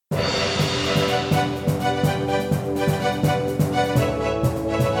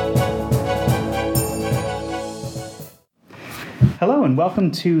Hello and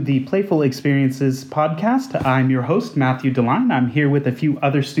welcome to the Playful Experiences podcast. I'm your host, Matthew Deline. I'm here with a few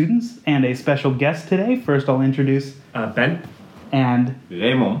other students and a special guest today. First, I'll introduce Ben and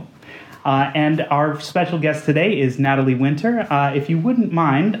Raymond. And our special guest today is Natalie Winter. If you wouldn't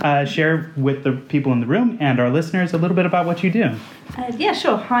mind, share with the people in the room and our listeners a little bit about what you do. Yeah,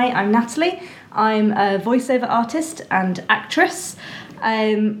 sure. Hi, I'm Natalie. I'm a voiceover artist and actress.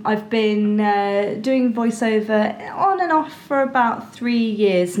 I've been doing voiceover on and off for about 3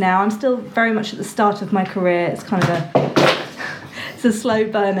 years now. I'm still very much at the start of my career. It's kind of it's a slow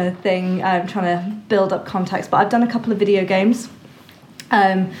burner thing. I'm trying to build up contacts, but I've done a couple of video games.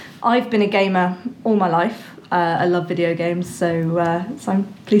 I've been a gamer all my life. I love video games, so I'm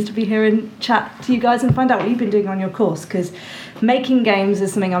pleased to be here and chat to you guys and find out what you've been doing on your course, because making games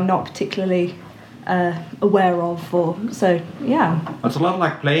is something I'm not particularly aware of. So yeah. It's a lot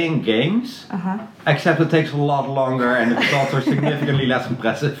like playing games, except it takes a lot longer and the results are significantly less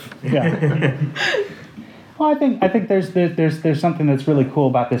impressive. Yeah. Well, I think there's something that's really cool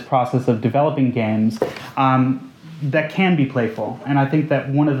about this process of developing games. That can be playful. And I think that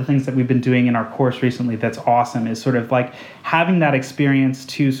one of the things that we've been doing in our course recently that's awesome is sort of like having that experience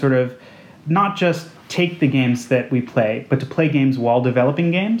to sort of not just take the games that we play, but to play games while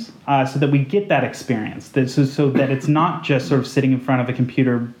developing games, so that we get that experience, so that it's not just sort of sitting in front of a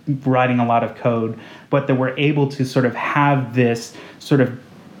computer writing a lot of code, but that we're able to sort of have this sort of,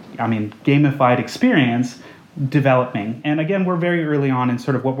 gamified experience developing. And again, we're very early on in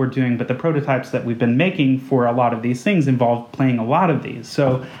sort of what we're doing, but the prototypes that we've been making for a lot of these things involve playing a lot of these,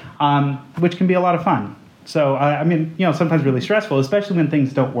 so which can be a lot of fun. So sometimes really stressful, especially when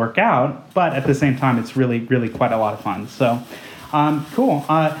things don't work out, but at the same time it's really, really quite a lot of fun. So cool.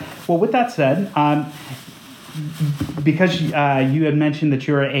 Well, with that said, because you had mentioned that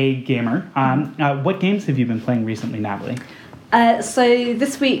you're a gamer, what games have you been playing recently, Natalie? So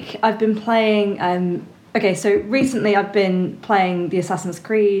this week I've been playing so recently I've been playing the Assassin's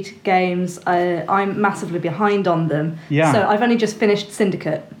Creed games. I'm massively behind on them. Yeah. So I've only just finished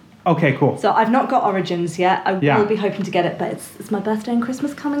Syndicate. Okay, cool. So I've not got Origins yet. I will be hoping to get it, but it's my birthday and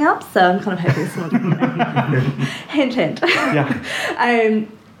Christmas coming up, so I'm kind of hoping someone hint, hint.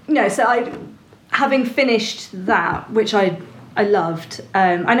 Yeah. So having finished that, which I loved.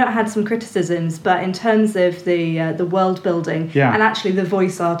 I know it had some criticisms, but in terms of the world building and actually the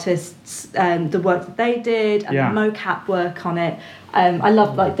voice artists, the work that they did and the mocap work on it, I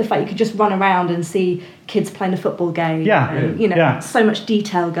loved like the fact you could just run around and see kids playing a football game. So much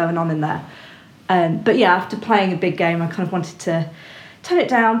detail going on in there. But yeah, after playing a big game, I kind of wanted to tone it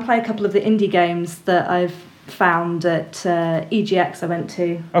down, play a couple of the indie games that I've found at EGX I went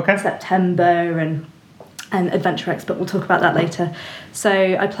to in September and Adventure X, but we'll talk about that later. So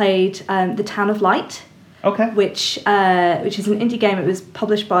I played The Town of Light, which is an indie game. It was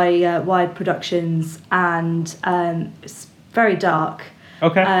published by Wired Productions, and it's very dark.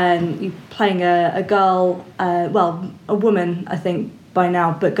 You're playing a girl, a woman, I think, by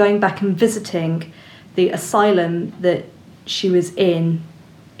now, but going back and visiting the asylum that she was in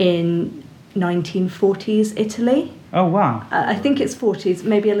 1940s Italy. Oh, wow. I think it's 40s,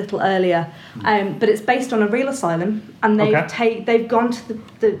 maybe a little earlier. But it's based on a real asylum, and they've gone to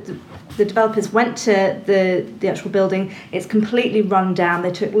the developers went to the actual building. It's completely run down.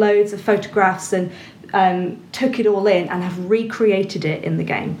 They took loads of photographs and took it all in and have recreated it in the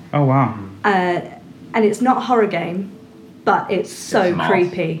game. Oh, wow. And it's not a horror game, but it's so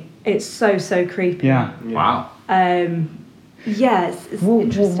creepy. It's so creepy. Yeah. Wow. Yes, it's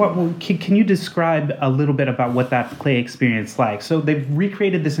interesting. Can you describe a little bit about what that play experience like? So they've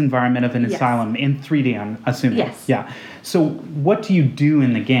recreated this environment of an asylum in 3D, I'm assuming. Yes. Yeah. So what do you do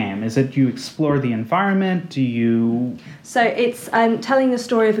in the game? Is it you explore the environment? Do you... So it's telling the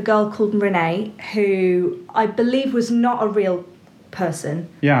story of a girl called Renee, who I believe was not a real person.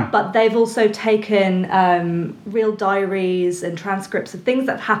 Yeah. But they've also taken real diaries and transcripts of things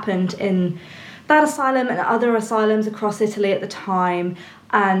that happened in that asylum and other asylums across Italy at the time,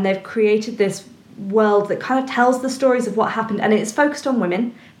 and they've created this world that kind of tells the stories of what happened, and it's focused on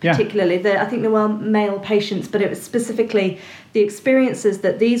women particularly. I think there were male patients, but it was specifically the experiences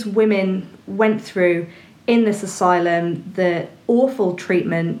that these women went through in this asylum, the awful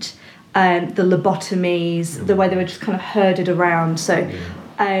treatment, the lobotomies, the way they were just kind of herded around. So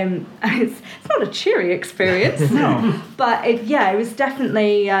it's not a cheery experience. No. But it was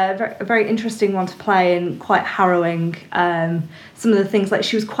definitely a very interesting one to play and quite harrowing. Some of the things, like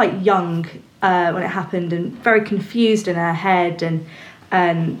she was quite young when it happened and very confused in her head, and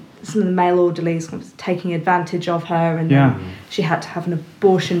and some of the male orderlies was taking advantage of her, and then she had to have an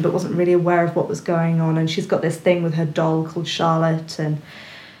abortion but wasn't really aware of what was going on, and she's got this thing with her doll called Charlotte, and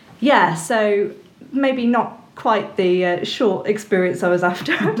so maybe not quite the short experience I was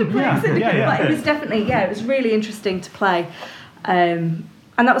after playing Syndicate, but it was definitely, it was really interesting to play. And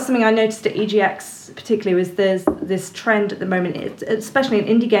that was something I noticed at EGX particularly, was there's this trend at the moment, especially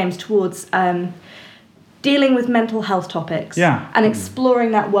in indie games, towards dealing with mental health topics and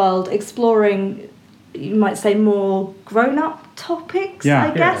exploring that world, exploring, you might say, more grown-up topics,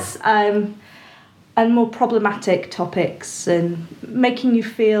 I guess, and more problematic topics, and making you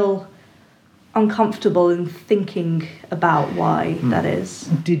feel uncomfortable in thinking about why that is.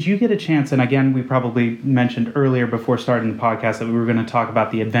 Did you get a chance, and again, we probably mentioned earlier before starting the podcast that we were going to talk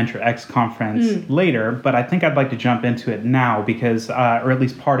about the Adventure X conference later, but I think I'd like to jump into it now because, or at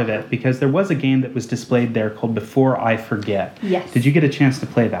least part of it, because there was a game that was displayed there called Before I Forget. Yes. Did you get a chance to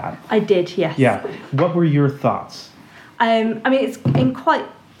play that? I did, yes. Yeah. What were your thoughts? I mean, it's in quite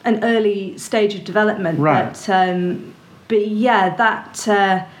an early stage of development, but yeah,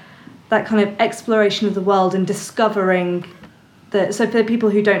 that kind of exploration of the world and discovering that. So for the people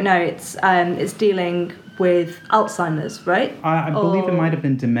who don't know, it's dealing with Alzheimer's, right? I believe it might have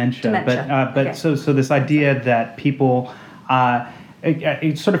been dementia. But okay. So this idea that people,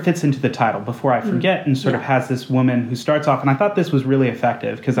 it sort of fits into the title, Before I Forget, and sort of has this woman who starts off, and I thought this was really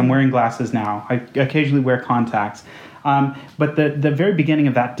effective because I'm wearing glasses now. I occasionally wear contacts. But the very beginning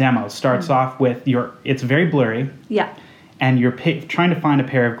of that demo starts off with it's very blurry. Yeah. And you're trying to find a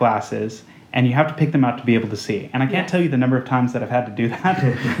pair of glasses, and you have to pick them out to be able to see. And I can't tell you the number of times that I've had to do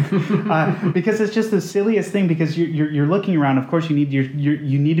that because it's just the silliest thing. Because you're looking around. Of course, you need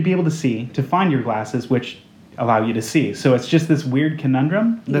to be able to see to find your glasses, which allow you to see. So it's just this weird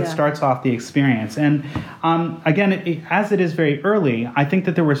conundrum that starts off the experience. And again, as it is very early, I think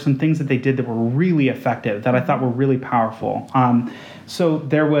that there were some things that they did that were really effective, that I thought were really powerful. So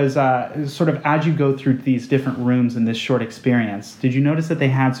there was sort of, as you go through these different rooms in this short experience, did you notice that they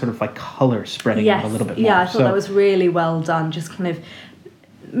had sort of like color spreading out a little bit more? Yeah, I thought that was really well done. Just kind of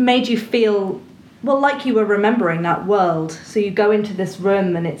made you feel, well, like you were remembering that world. So you go into this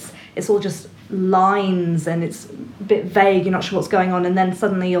room and it's all just lines and it's a bit vague, you're not sure what's going on, and then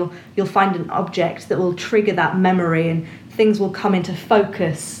suddenly you'll find an object that will trigger that memory and things will come into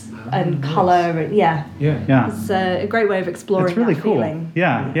focus and colour, and it's a great way of exploring. It's really that cool. Feeling.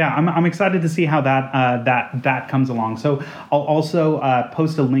 Yeah. I'm excited to see how that comes along. So I'll also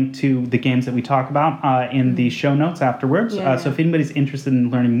post a link to the games that we talk about in the show notes afterwards. So if anybody's interested in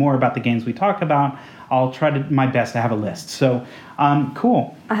learning more about the games we talk about, I'll try my best to have a list. So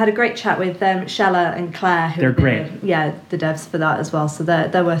cool. I had a great chat with Shella and Claire, who they're great. The devs for that as well. So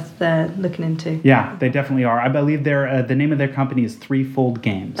they're worth looking into. Yeah, they definitely are. I believe the name of their company is Threefold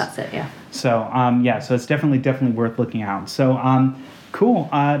Games. That's it. Yeah. So so it's definitely worth looking out. So cool.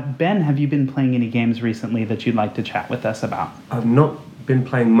 Ben, have you been playing any games recently that you'd like to chat with us about? I've not been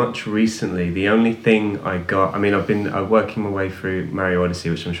playing much recently. The only thing I've been working my way through Mario Odyssey,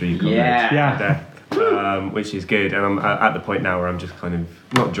 which I'm sure you covered. Which is good, and I'm at the point now where I'm just kind of,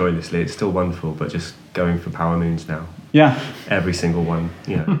 not joylessly, it's still wonderful, but just going for power moons now. Yeah. Every single one,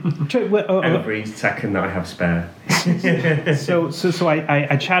 every second that I have spare. So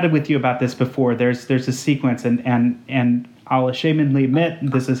I chatted with you about this before. There's a sequence, and I'll ashamedly admit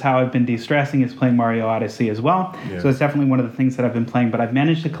this is how I've been de-stressing, is playing Mario Odyssey as well. Yeah. So it's definitely one of the things that I've been playing, but I've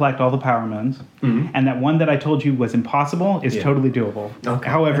managed to collect all the power moons, and that one that I told you was impossible is totally doable. Okay.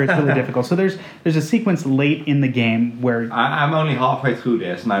 However, it's really difficult. So there's a sequence late in the game where... I'm only halfway through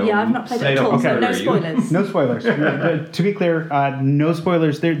this, and I've not played it at all, so no spoilers. No spoilers. To be clear, no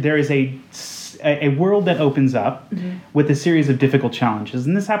spoilers. There is a world that opens up with a series of difficult challenges.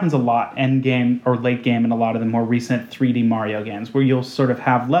 And this happens a lot end game or late game in a lot of the more recent 3D Mario games, where you'll sort of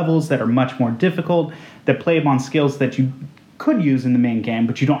have levels that are much more difficult, that play upon skills that you could use in the main game,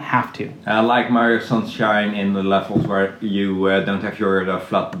 but you don't have to. Like Mario Sunshine in the levels where you don't have your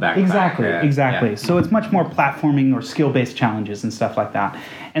flat backpack. Exactly. Yeah. So it's much more platforming or skill-based challenges and stuff like that.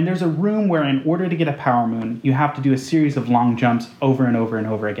 And there's a room where in order to get a power moon, you have to do a series of long jumps over and over and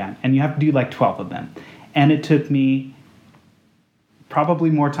over again. And you have to do like 12 of them. And it took me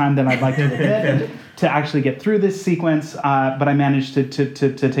probably more time than I'd like to admit to actually get through this sequence, but I managed to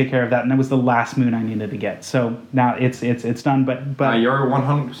take care of that, and that was the last moon I needed to get. So now it's done. But you're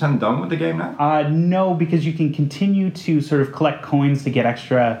 100% done with the game now? No, because you can continue to sort of collect coins to get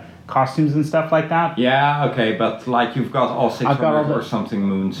extra costumes and stuff like that. Yeah, okay, but like you've got all 600 or something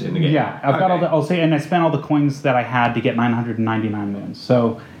moons in the game. Yeah, I've got all the. And I spent all the coins that I had to get 999 moons.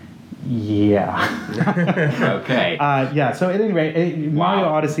 So Yeah. Okay. Yeah. So at any rate, Mario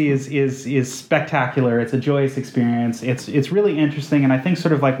Odyssey is spectacular. It's a joyous experience. It's really interesting, and I think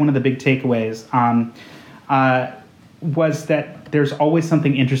sort of like one of the big takeaways was that there's always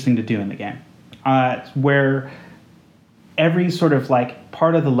something interesting to do in the game, where every sort of like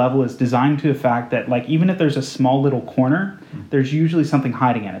part of the level is designed to the fact that like even if there's a small little corner, there's usually something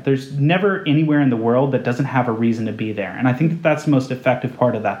hiding in it. There's never anywhere in the world that doesn't have a reason to be there, and I think that's the most effective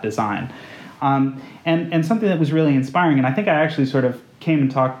part of that design. And something that was really inspiring, and I think I actually sort of came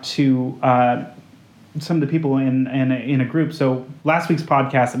and talked to some of the people in a group. So last week's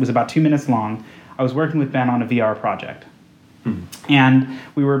podcast, it was about 2 minutes long. I was working with Ben on a VR project. And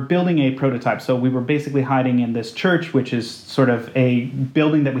we were building a prototype. So we were basically hiding in this church, which is sort of a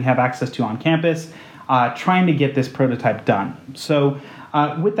building that we have access to on campus, trying to get this prototype done. So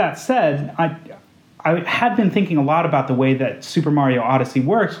with that said, I had been thinking a lot about the way that Super Mario Odyssey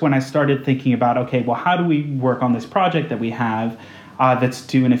works when I started thinking about, okay, well, how do we work on this project that we have that's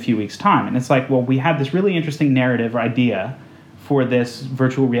due in a few weeks' time? And it's like, well, we had this really interesting narrative or idea for this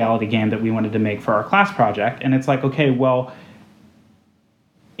virtual reality game that we wanted to make for our class project. And it's like, okay, well,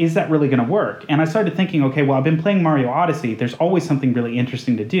 is that really going to work? And I started thinking, okay, well, I've been playing Mario Odyssey. There's always something really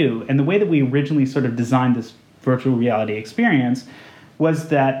interesting to do. And the way that we originally sort of designed this virtual reality experience was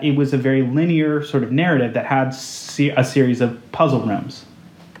that it was a very linear sort of narrative that had a series of puzzle rooms,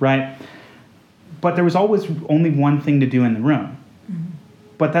 right? But there was always only one thing to do in the room. Mm-hmm.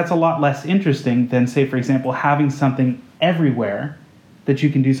 But that's a lot less interesting than, say, for example, having something everywhere that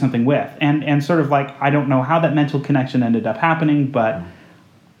you can do something with. And sort of like, I don't know how that mental connection ended up happening, but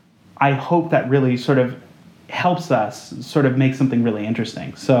I hope that really sort of helps us sort of make something really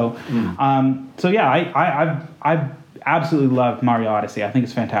interesting. So, I've absolutely loved Mario Odyssey. I think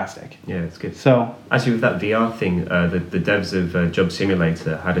it's fantastic. Yeah, it's good. So actually, with that VR thing, the devs of Job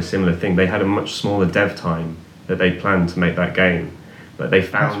Simulator had a similar thing. They had a much smaller dev time that they planned to make that game, but they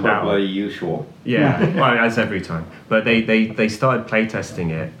found out. That's usual. Yeah, well, as every time. But they started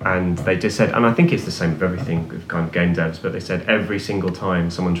playtesting it, and they just said, and I think it's the same with everything with kind of game devs, but they said every single time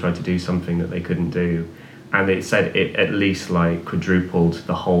someone tried to do something that they couldn't do, and it said it at least like quadrupled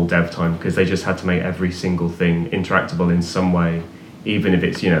the whole dev time because they just had to make every single thing interactable in some way, even if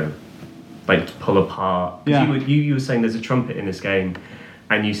it's, like pull apart. Yeah. You were saying there's a trumpet in this game,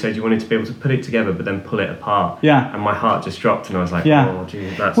 and you said you wanted to be able to put it together but then pull it apart. Yeah. And my heart just dropped, and I was like, oh, gee,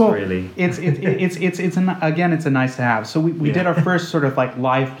 that's really... It's a nice to have. So we did our first sort of like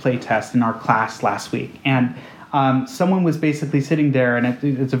live play test in our class last week, and someone was basically sitting there, and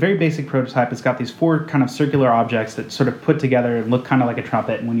it's a very basic prototype. It's got these 4 kind of circular objects that sort of put together and look kind of like a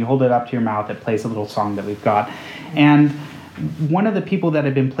trumpet, and when you hold it up to your mouth, it plays a little song that we've got. And one of the people that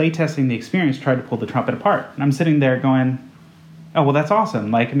had been playtesting the experience tried to pull the trumpet apart, and I'm sitting there going, oh, well, that's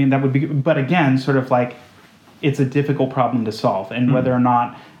awesome. Like, I mean, that would be, but again, sort of like, it's a difficult problem to solve, and whether or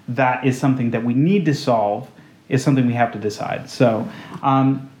not that is something that we need to solve is something we have to decide. So,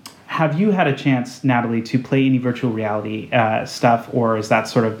 have you had a chance, Natalie, to play any virtual reality stuff, or is that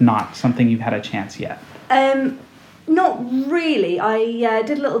sort of not something you've had a chance yet? Not really. I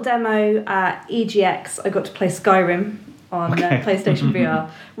did a little demo at EGX. I got to play Skyrim on PlayStation VR,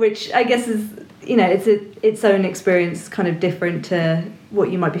 which I guess is, it's its own experience, kind of different to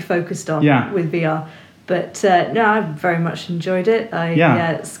what you might be focused on with VR. But no, I very much enjoyed it.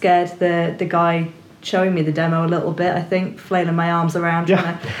 I scared the guy showing me the demo a little bit, I think, flailing my arms around,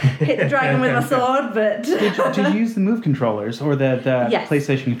 trying to hit the dragon with my sword. But did you use the Move controllers or the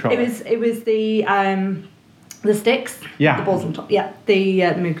PlayStation controller? It was the sticks, the balls on top.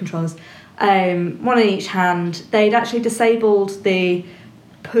 The Move controllers, one in each hand. They'd actually disabled the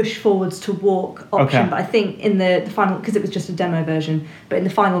push forwards to walk option, but I think in the final, because it was just a demo version, but in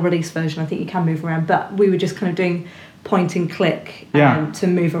the final release version, I think you can move around. But we were just kind of doing point and click to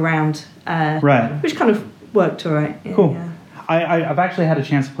move around, which kind of worked all right. Cool. Yeah. I've actually had a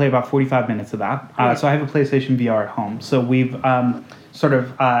chance to play about 45 minutes of that. So I have a PlayStation VR at home. So we've a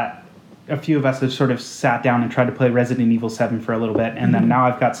few of us have sort of sat down and tried to play Resident Evil 7 for a little bit, and then now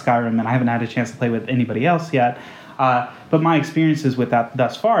I've got Skyrim, and I haven't had a chance to play with anybody else yet. But my experiences with that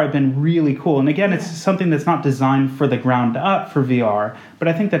thus far have been really cool. And again, it's something that's not designed for the ground up for VR, but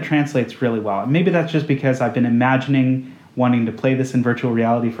I think that translates really well. And maybe that's just because I've been imagining wanting to play this in virtual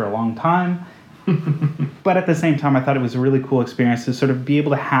reality for a long time. But at the same time, I thought it was a really cool experience to sort of be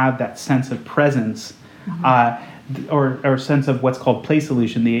able to have that sense of presence, or sense of what's called place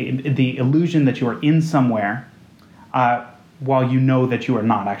illusion, the illusion that you are in somewhere, while you know that you are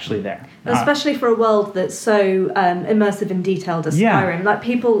not actually there. Especially for a world that's so immersive and detailed as Skyrim. Like,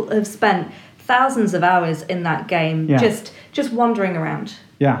 people have spent thousands of hours in that game, just wandering around.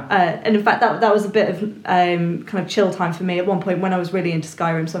 Yeah. And in fact, that was a bit of kind of chill time for me at one point when I was really into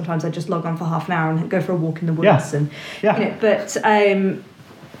Skyrim. Sometimes I'd just log on for half an hour and go for a walk in the woods. And but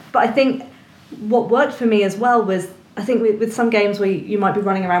I think what worked for me as well was, I think with some games where you might be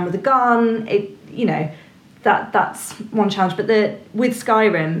running around with a gun, that's one challenge. But with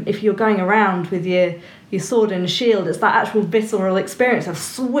Skyrim, if you're going around with your sword and shield, it's that actual visceral experience of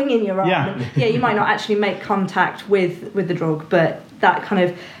swinging your arm. Yeah. You might not actually make contact with the Draug, but that kind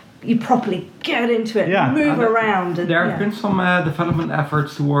of, you properly get into it, move around. And, there have been some development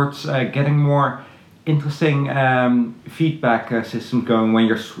efforts towards getting more interesting feedback systems going when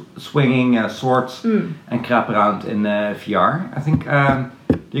you're swinging swords and crap around in VR. I think,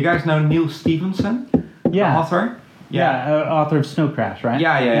 do you guys know Neil Stephenson? The author? Author of Snow Crash, right?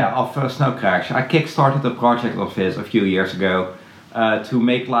 Of Snow Crash. I kickstarted a project of his a few years ago to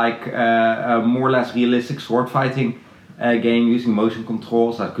make like a more or less realistic sword fighting game using motion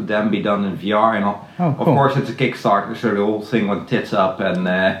controls that could then be done in VR and all. Oh, cool. Of course, it's a Kickstarter, so the whole thing went tits up, and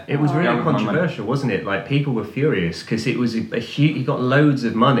it was really controversial, wasn't it? Like, people were furious because it was a huge. He got loads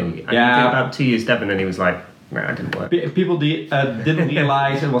of money, and he did about 2 years dev, and then he was like, "No, it didn't work." People didn't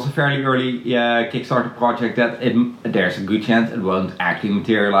realize it was a fairly early Kickstarter project that there's a good chance it won't actually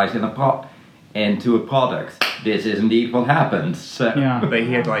materialize into a product. This is indeed what happened. So. Yeah. But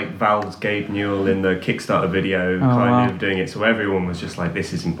he had like Valve's Gabe Newell in the Kickstarter video of doing it, so everyone was just like,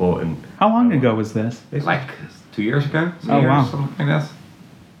 this is important. How long ago was this? Like 2 years ago? Something like that.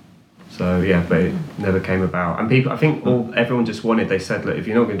 So but it never came about. And people, I think everyone just wanted, they said, look, if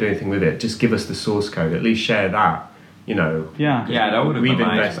you're not going to do anything with it, just give us the source code, at least share that, Yeah, that would have been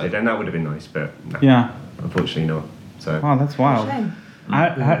nice. Invested, and that would have been nice, but no, unfortunately not. So. Wow, that's wild.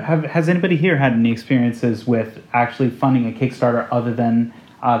 Has anybody here had any experiences with actually funding a Kickstarter other than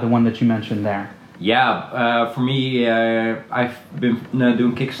the one that you mentioned there? Yeah, for me, I've been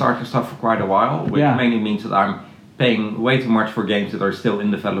doing Kickstarter stuff for quite a while, which mainly means that I'm paying way too much for games that are still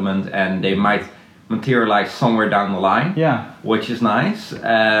in development and they might materialize somewhere down the line, which is nice.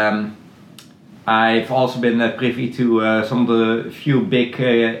 I've also been privy to some of the few big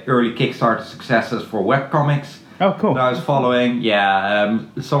early Kickstarter successes for webcomics. Oh, cool. That I was following.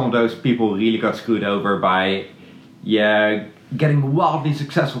 Some of those people really got screwed over by getting wildly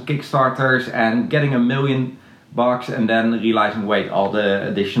successful Kickstarters and getting $1 million and then realizing, wait, all the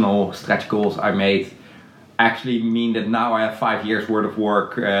additional stretch goals I made actually mean that now I have 5 years worth of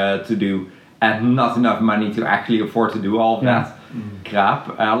work to do and not enough money to actually afford to do all of that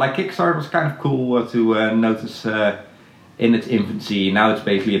crap. Like Kickstarter was kind of cool to notice in its infancy. Now it's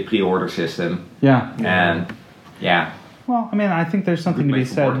basically a pre-order system. Well, I mean, I think there's something to be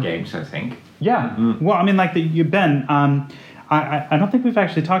said. Board games, I think. Well, I mean, like Ben, I don't think we've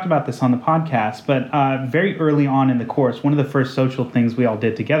actually talked about this on the podcast, but very early on in the course, one of the first social things we all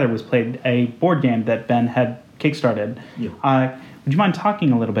did together was played a board game that Ben had kickstarted. Would you mind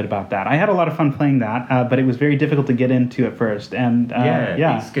talking a little bit about that? I had a lot of fun playing that, but it was very difficult to get into at first. And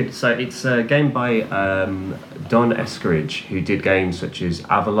it's good. So it's a game by Don Escaridge, who did games such as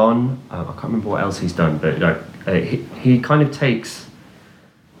Avalon. I can't remember what else he's done, but he kind of takes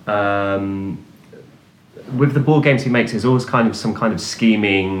with the board games he makes, there's always kind of some kind of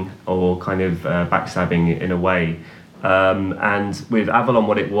scheming or kind of backstabbing in a way. And with Avalon,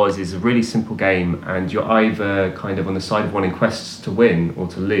 what it was is a really simple game, and you're either kind of on the side of wanting quests to win or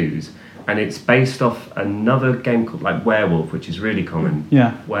to lose. And it's based off another game called like Werewolf, which is really common.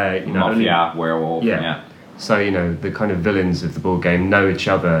 Where Mafia, Werewolf. So the kind of villains of the board game know each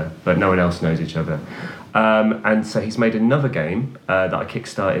other, but no one else knows each other. And so he's made another game that I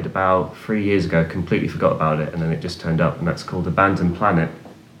kickstarted about 3 years ago. Completely forgot about it, and then it just turned up, and that's called Abandoned Planet.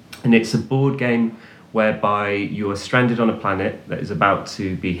 And it's a board game whereby you are stranded on a planet that is about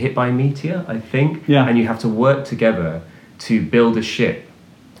to be hit by a meteor, I think. And you have to work together to build a ship.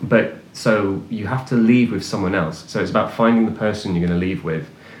 But so you have to leave with someone else. So it's about finding the person you're going to leave with.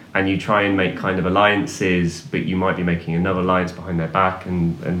 And you try and make kind of alliances, but you might be making another alliance behind their back,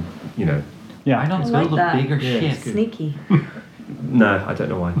 and I don't build a bigger ship. Sneaky. No, I don't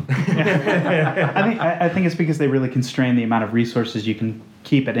know why. I think it's because they really constrain the amount of resources you can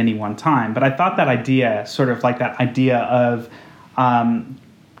keep at any one time. But I thought that idea, sort of like that idea of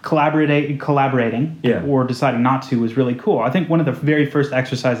collaborating or deciding not to, was really cool. I think one of the very first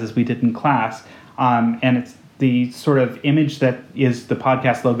exercises we did in class, and it's the sort of image that is the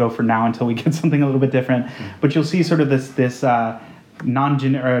podcast logo for now until we get something a little bit different. But you'll see sort of this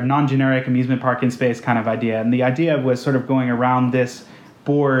non-generic amusement park in space kind of idea. And the idea was sort of going around this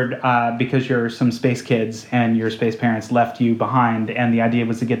bored because you're some space kids and your space parents left you behind, and the idea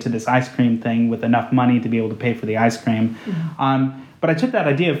was to get to this ice cream thing with enough money to be able to pay for the ice cream. But I took that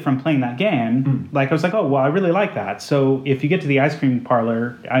idea from playing that game, like I was like, oh, well, I really like that. So if you get to the ice cream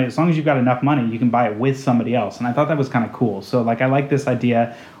parlor, as long as you've got enough money, you can buy it with somebody else. And I thought that was kind of cool. So like I like this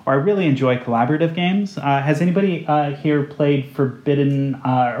idea, or I really enjoy collaborative games. Has anybody here played Forbidden,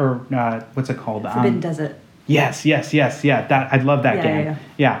 what's it called? Forbidden Desert. Yes, yeah. That I love that game.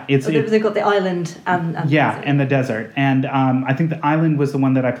 Yeah, they've got the island and the desert. And the desert. And I think the island was the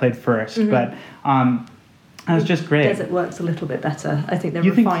one that I played first, but it was just great. Desert works a little bit better. I think they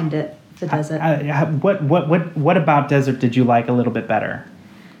refined it for desert. What about desert did you like a little bit better?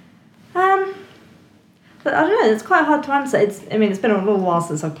 But I don't know. It's quite hard to answer. It's been a little while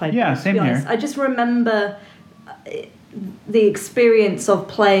since I've played. Yeah, same here. I just remember the experience of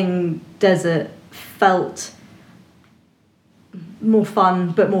playing desert felt more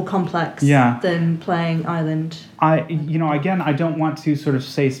fun but more complex than playing island. Again, I don't want to sort of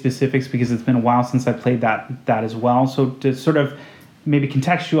say specifics because it's been a while since I played that as well. So to sort of maybe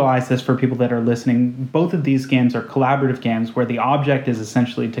contextualize this for people that are listening, both of these games are collaborative games where the object is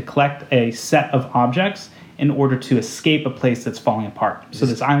essentially to collect a set of objects in order to escape a place that's falling apart. So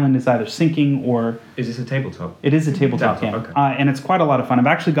this island is either sinking or... Is this a tabletop? It is a tabletop game. Okay. And it's quite a lot of fun. I've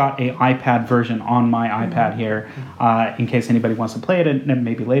actually got an iPad version on my iPad here in case anybody wants to play it, and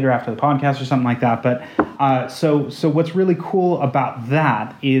maybe later after the podcast or something like that. But so what's really cool about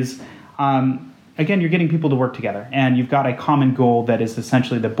that is... again, you're getting people to work together, and you've got a common goal that is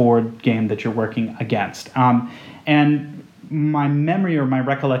essentially the board game that you're working against. And my memory or my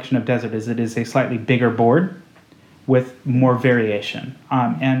recollection of Desert is it is a slightly bigger board with more variation.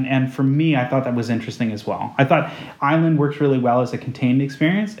 And for me, I thought that was interesting as well. I thought Island works really well as a contained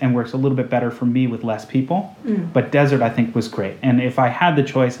experience and works a little bit better for me with less people. But Desert, I think, was great. And if I had the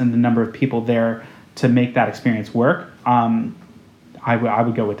choice and the number of people there to make that experience work, I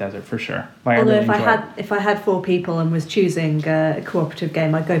would go with Desert for sure. Although if I had 4 people and was choosing a cooperative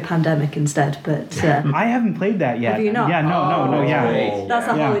game, I'd go Pandemic instead. But I haven't played that yet. Have you not? Yeah, no. That's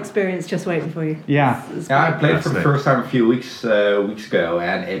a whole experience just waiting for you. Yeah, I played it for the first time a few weeks ago,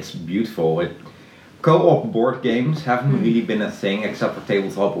 and it's beautiful. Co-op board games haven't really been a thing except for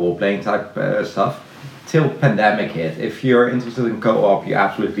tabletop role-playing type stuff till Pandemic hit. If you're interested in co-op, you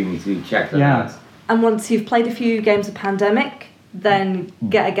absolutely need to check that out. And once you've played a few games of Pandemic, then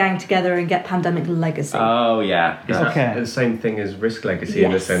get a gang together and get Pandemic Legacy. Oh, yeah. Okay. The same thing as Risk Legacy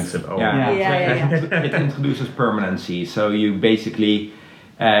in the sense of... It introduces permanency, so you basically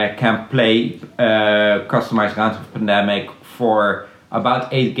can play customized rounds of Pandemic for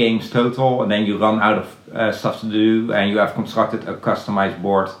about 8 games total, and then you run out of stuff to do, and you have constructed a customized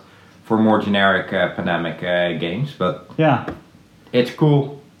board for more generic Pandemic games. But it's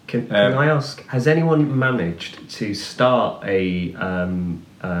cool. Can I ask, has anyone managed to start a,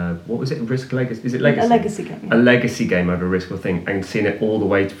 what was it, Risk Legacy? Is it Legacy? A Legacy game. A Legacy game over Risk or thing, and seen it all the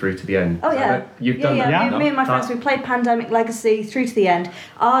way through to the end? Oh, yeah. You've done that? Yeah, me and my friends, we played Pandemic Legacy through to the end.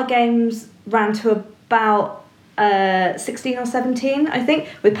 Our games ran to about 16 or 17, I think.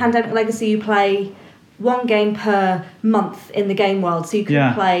 With Pandemic Legacy, you play 1 game per month in the game world, so you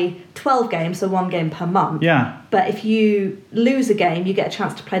can play 12 games, so 1 game per month. But if you lose a game, you get a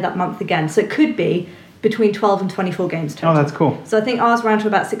chance to play that month again. So it could be between 12 and 24 games total. Oh, that's cool. So I think ours ran to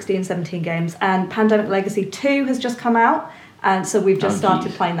about 16, 17 games, and Pandemic Legacy 2 has just come out, and so we've just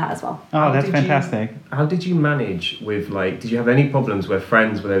started playing that as well. Oh, that's fantastic. How did you manage with, did you have any problems with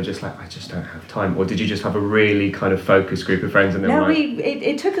friends where they were just like, I just don't have time? Or did you just have a really kind of focused group of friends? And no,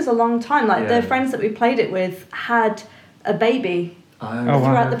 it took us a long time. The friends that we played it with had a baby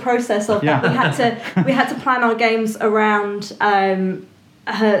throughout the process of that. We had to plan our games around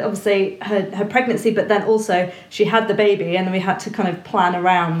her pregnancy, but then also she had the baby, and then we had to kind of plan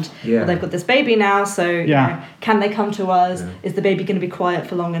around. Well, they've got this baby now, so you know, can they come to us? Is the baby going to be quiet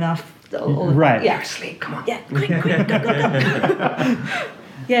for long enough? Right. Yeah. Sleep. Come on. Yeah. Quick, go.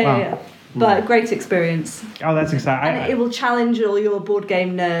 Yeah. But great experience. Oh, that's exciting. And it will challenge all your board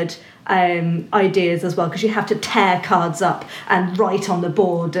game nerd ideas as well, because you have to tear cards up and write on the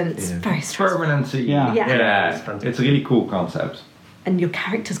board, and it's very stressful. Permanency. It's a really cool concept. And your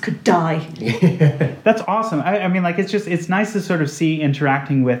characters could die. That's awesome. I mean, it's nice to sort of see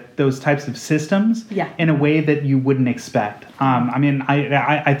interacting with those types of systems in a way that you wouldn't expect. I mean,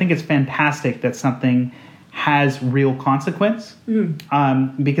 I think it's fantastic that something has real consequence,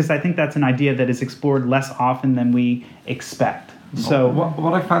 because I think that's an idea that is explored less often than we expect. So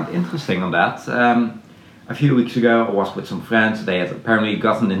what I found interesting on that, a few weeks ago I was with some friends. They had apparently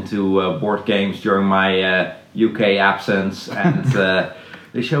gotten into board games during my UK absence, and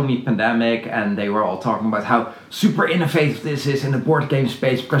they showed me Pandemic, and they were all talking about how super innovative this is in the board game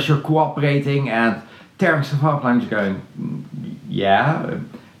space because you're cooperating and tearing stuff up. And I'm just going, yeah,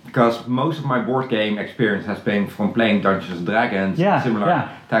 because most of my board game experience has been from playing Dungeons and Dragons, similar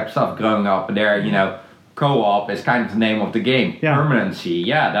type of stuff growing up. And there, you know, co-op is kind of the name of the game. Permanency,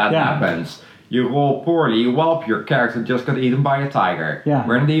 that happens. You roll poorly, you whelp, your character just got eaten by a tiger.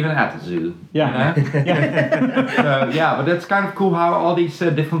 We're not even at the zoo. You know? So, but it's kind of cool how all these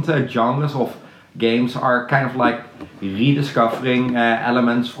different genres of games are kind of like rediscovering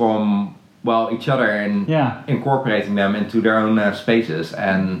elements from each other and incorporating them into their own spaces.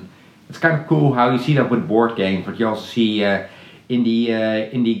 And it's kind of cool how you see that with board games, but you also see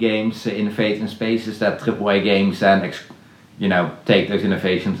indie games innovate in spaces that AAA games and take those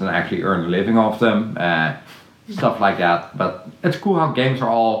innovations and actually earn a living off them, stuff like that. But it's cool how games are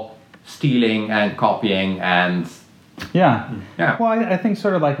all stealing and copying and Well, I think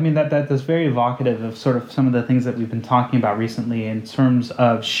sort of like, I mean, that's very evocative of sort of some of the things that we've been talking about recently in terms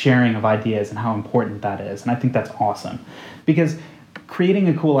of sharing of ideas and how important that is. And I think that's awesome because creating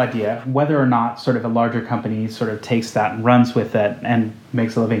a cool idea, whether or not sort of a larger company sort of takes that and runs with it and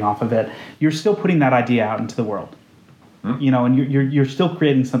makes a living off of it, you're still putting that idea out into the world. You know, and you're still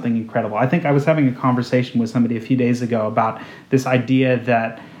creating something incredible. I think I was having a conversation with somebody a few days ago about this idea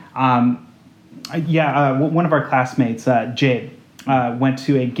that, one of our classmates, Jade, went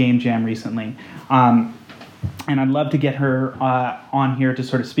to a game jam recently, and I'd love to get her on here to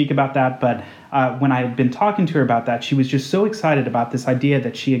sort of speak about that. But when I had been talking to her about that, she was just so excited about this idea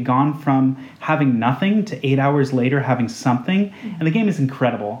that she had gone from having nothing to 8 hours later having something. And the game is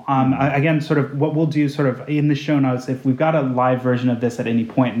incredible. Again, sort of what we'll do sort of in the show notes, if we've got a live version of this at any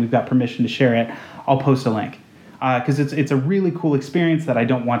point and we've got permission to share it, I'll post a link. Because it's a really cool experience that I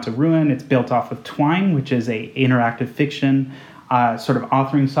don't want to ruin. It's built off of Twine, which is a interactive fiction sort of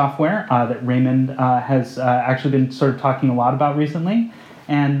authoring software that Raymond has actually been sort of talking a lot about recently.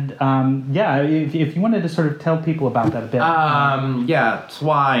 And if you wanted to sort of tell people about that a bit.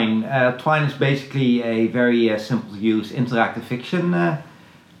 Twine. Twine is basically a very simple to use interactive fiction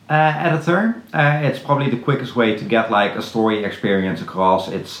editor. It's probably the quickest way to get like a story experience across.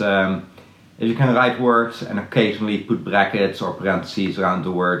 It's if you can write words and occasionally put brackets or parentheses around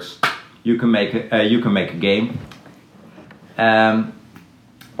the words, you can make a game. And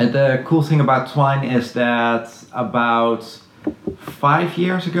the cool thing about Twine is that about 5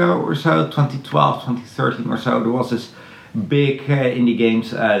 years ago or so, 2012, 2013 or so, there was this big indie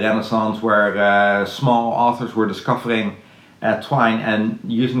games renaissance where small authors were discovering Twine and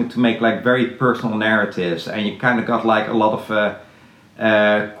using it to make like very personal narratives, and you kind of got like a lot of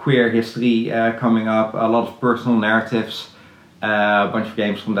queer history coming up, a lot of personal narratives. A bunch of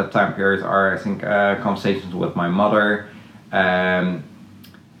games from that time period are, I think, Conversations with My Mother,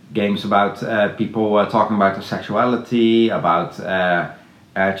 games about people talking about their sexuality, about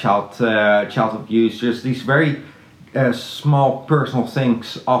child abuse, just these very small personal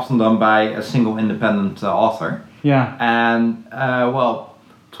things often done by a single independent author. And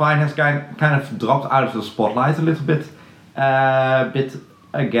Twine has kind of dropped out of the spotlight a little bit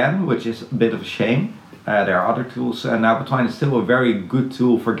again, which is a bit of a shame. There are other tools now, but Twine is still a very good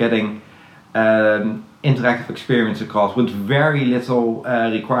tool for getting interactive experience across with very little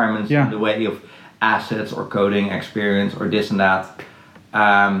requirements in the way of assets or coding experience or this and that. So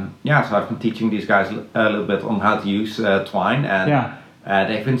I've been teaching these guys a little bit on how to use Twine, and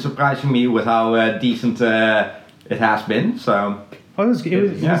they've been surprising me with how decent it has been. So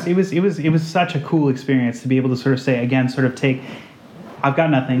it was such a cool experience to be able to sort of say again, sort of take, I've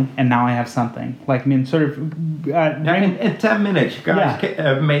got nothing and now I have something. Like, I mean, sort of. In 10 minutes, you guys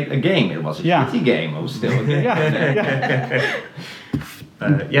made a game. It was a shitty game. It was still a game.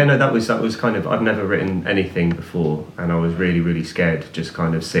 That was kind of, I've never written anything before, and I was really, really scared just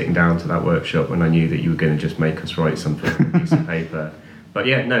kind of sitting down to that workshop when I knew that you were going to just make us write something on a piece of paper. But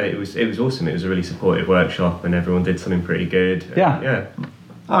it was awesome. It was a really supportive workshop, and everyone did something pretty good.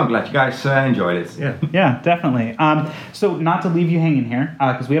 I'm glad you guys enjoyed it. Yeah, definitely. So not to leave you hanging here,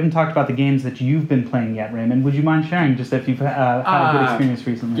 because we haven't talked about the games that you've been playing yet, Raymond. Would you mind sharing just if you've had a good experience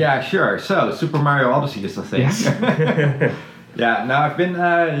recently? Yeah, sure. So Super Mario Odyssey is the thing. Yes. Now I've been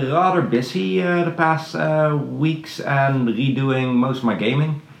rather busy the past weeks and redoing most of my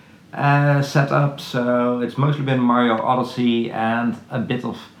gaming setup. So it's mostly been Mario Odyssey and a bit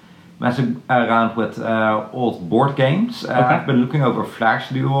of messing around with old board games. I've been looking over Flash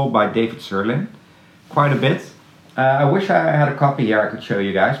Duel by David Sirlin quite a bit. I wish I had a copy here I could show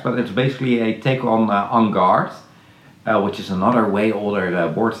you guys, but it's basically a take on On Guard, which is another way older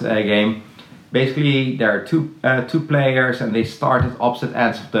board game. basically there are two players and they start at opposite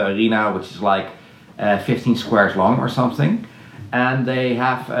ends of the arena, which is like 15 squares long or something. And they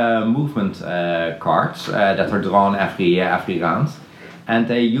have movement cards that are drawn every round. And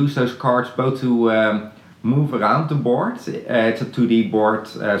they use those cards both to move around the board. It's a 2D board,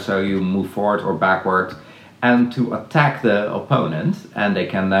 so you move forward or backward. And to attack the opponent, and they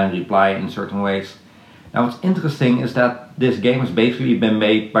can then reply in certain ways. Now what's interesting is that this game has basically been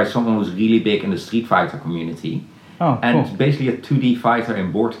made by someone who's really big in the Street Fighter community. Oh, and cool. It's basically a 2D fighter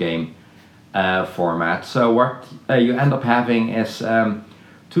in board game format. So what you end up having is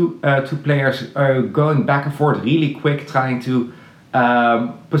two players going back and forth really quick, trying to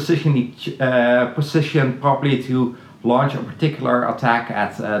position properly to launch a particular attack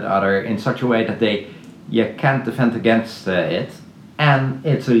at the other in such a way that you can't defend against it. And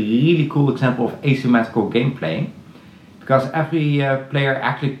it's a really cool example of asymmetrical gameplay, because every player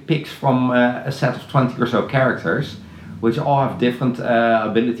actually picks from a set of 20 or so characters, which all have different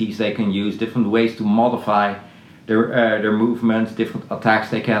abilities they can use, different ways to modify their movements, different attacks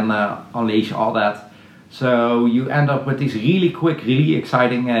they can unleash, all that. So you end up with these really quick, really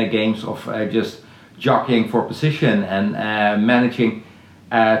exciting games of just jockeying for position and managing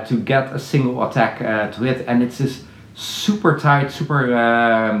to get a single attack to hit. And it's this super tight,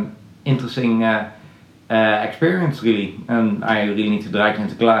 super interesting experience, really. And I really need to drag it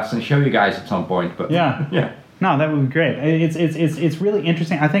into class and show you guys at some point. But yeah. No, that would be great. It's really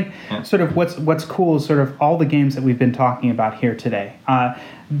interesting. I think sort of what's cool is sort of all the games that we've been talking about here today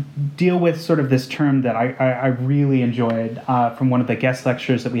deal with sort of this term that I really enjoyed from one of the guest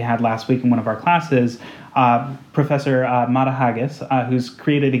lectures that we had last week in one of our classes. Professor Mata Haggis, who's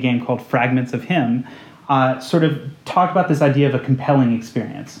created a game called Fragments of Him, sort of talked about this idea of a compelling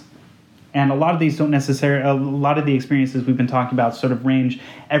experience. And a lot of these don't necessarily, a lot of the experiences we've been talking about sort of range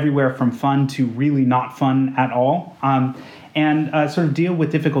everywhere from fun to really not fun at all, and sort of deal with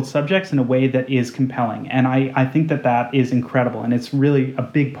difficult subjects in a way that is compelling. And I think that is incredible, and it's really a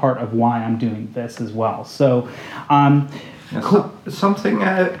big part of why I'm doing this as well. So, cool. Something,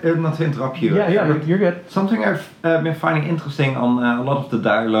 not to interrupt you. Yeah, you're good. Something I've been finding interesting on a lot of the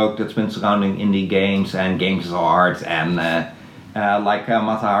dialogue that's been surrounding indie games and games as art and like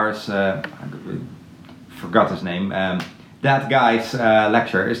Matahar's, I forgot his name, that guy's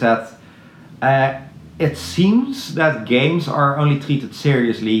lecture is that it seems that games are only treated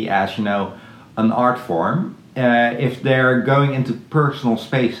seriously as, an art form if they're going into personal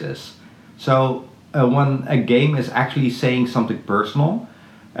spaces. So when a game is actually saying something personal,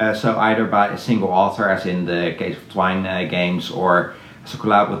 so either by a single author, as in the case of Twine games, or as a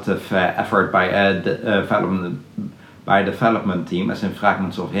collaborative effort by a development team, as in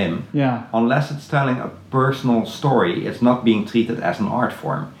Fragments of Him. Yeah. Unless it's telling a personal story, it's not being treated as an art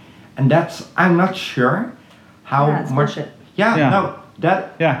form. And I'm not sure how much... bullshit.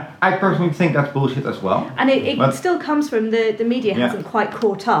 I personally think that's bullshit as well. And it still comes from the media hasn't quite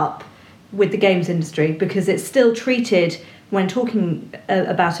caught up with the games industry, because it's still treated, when talking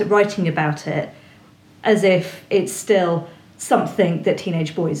about it, writing about it, as if it's still something that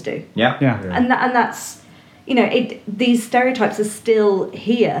teenage boys do. Yeah. And that's, these stereotypes are still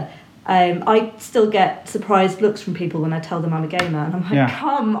here. I still get surprised looks from people when I tell them I'm a gamer, and I'm like,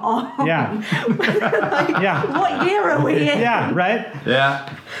 come on. Yeah. What year are we in? Yeah, right?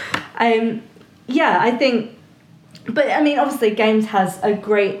 Yeah. I think, but I mean, obviously games has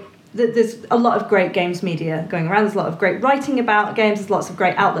there's a lot of great games media going around. There's a lot of great writing about games. There's lots of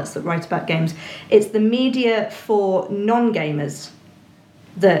great outlets that write about games. It's the media for non-gamers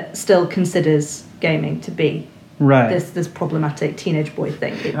that still considers gaming to be this problematic teenage boy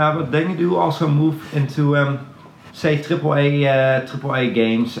thing. But then you do also move into, say, AAA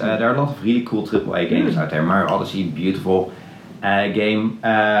games. There are a lot of really cool AAA games out there. Mario Odyssey, beautiful game.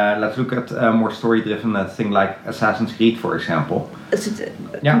 Let's look at a more story-driven thing like Assassin's Creed, for example. It's a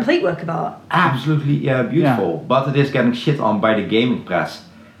complete work of art. Absolutely beautiful. Yeah. But it is getting shit on by the gaming press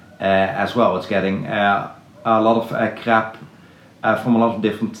as well. It's getting a lot of crap from a lot of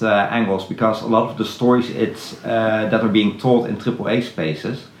different angles, because a lot of the stories that are being told in AAA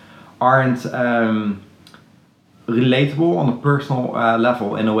spaces aren't relatable on a personal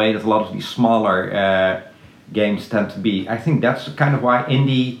level in a way that a lot of these smaller games tend to be. I think that's kind of why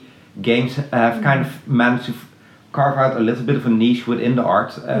indie games have kind of managed to carve out a little bit of a niche within the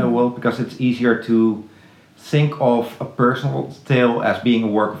art world, because it's easier to think of a personal tale as being a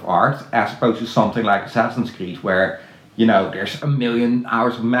work of art, as opposed to something like Assassin's Creed, where there's a million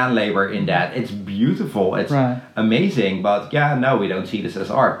hours of man labor in that. It's beautiful, it's amazing, but we don't see this as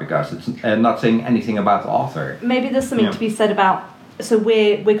art because it's not saying anything about the author. Maybe there's something to be said about, so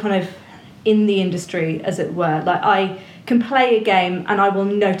we're kind of in the industry, as it were. Like, I can play a game and I will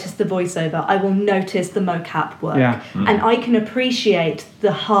notice the voiceover, I will notice the mocap work, and I can appreciate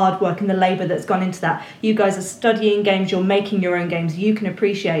the hard work and the labour that's gone into that. You guys are studying games, you're making your own games, you can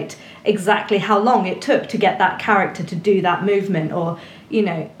appreciate exactly how long it took to get that character to do that movement, or you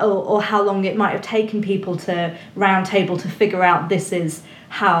know, or how long it might have taken people to round table to figure out this is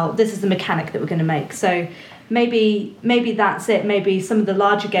the mechanic that we're going to make. So maybe that's it. Maybe some of the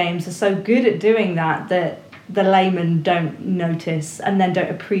larger games are so good at doing that the laymen don't notice and then don't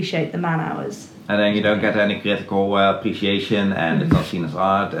appreciate the man hours. And then you don't get any critical appreciation, and it's not seen as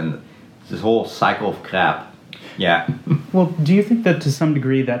art, and it's this whole cycle of crap. Yeah. Well, do you think that to some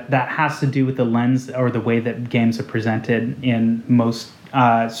degree that has to do with the lens or the way that games are presented in most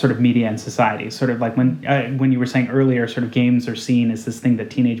sort of media and society? Sort of like when you were saying earlier, sort of games are seen as this thing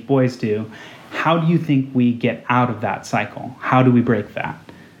that teenage boys do. How do you think we get out of that cycle? How do we break that?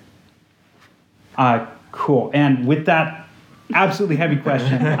 Cool. And with that absolutely heavy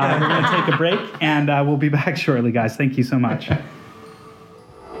question, we're going to take a break, and we'll be back shortly, guys. Thank you so much.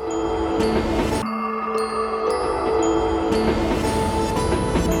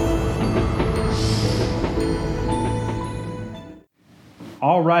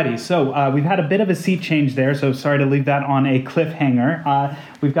 Alrighty, so we've had a bit of a seat change there, so sorry to leave that on a cliffhanger.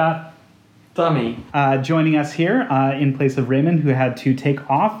 We've got Tommy joining us here in place of Raymond, who had to take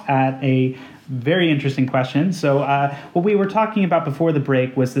off at a very interesting question. So what we were talking about before the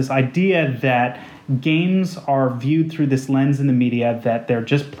break was this idea that games are viewed through this lens in the media that they're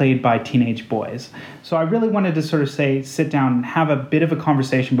just played by teenage boys. So I really wanted to sort of sit down and have a bit of a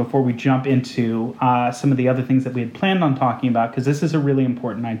conversation before we jump into some of the other things that we had planned on talking about, because this is a really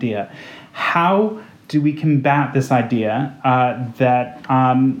important idea. How do we combat this idea that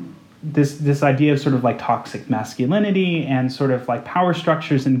this idea of sort of like toxic masculinity and sort of like power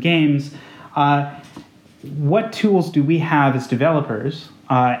structures in games? What tools do we have as developers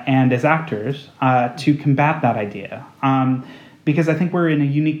and as actors to combat that idea? Because I think we're in a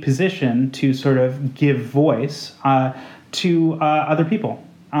unique position to sort of give voice to other people.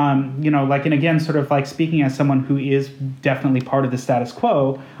 And again, sort of like speaking as someone who is definitely part of the status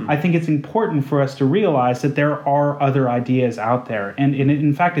quo, I think it's important for us to realize that there are other ideas out there. And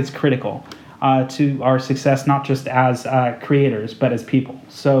in fact, it's critical to our success, not just as creators, but as people.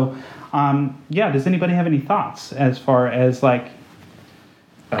 So, does anybody have any thoughts as far as like...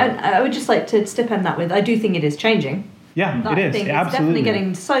 And I would just like to step on that with, I do think it is changing. Yeah, it is. It's Absolutely. definitely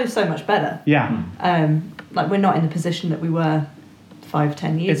getting so much better. Yeah. Like, we're not in the position that we were 5-10 years it's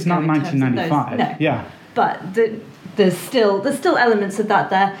ago. It's not 1995. No. Yeah. But there's still elements of that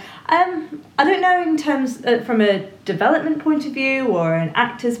there. I don't know in terms from a development point of view or an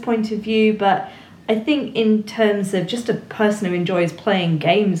actor's point of view, but I think in terms of just a person who enjoys playing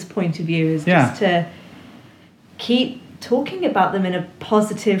games point of view is just to keep talking about them in a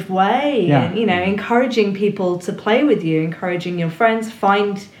positive way, and encouraging people to play with you, encouraging your friends,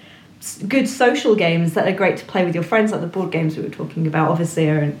 find good social games that are great to play with your friends, like the board games we were talking about obviously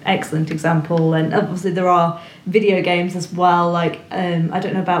are an excellent example, and obviously there are video games as well, like I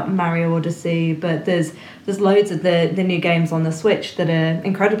don't know about Mario Odyssey, but there's loads of the new games on the Switch that are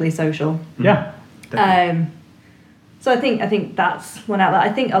incredibly social. Yeah. So I think that's one outlet. I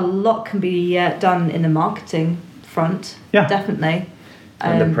think a lot can be done in the marketing front. Yeah, definitely.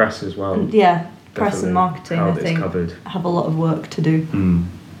 And the press as well. Press and marketing, I think, have a lot of work to do.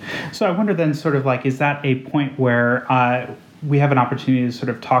 So I wonder then, sort of like, is that a point where we have an opportunity to sort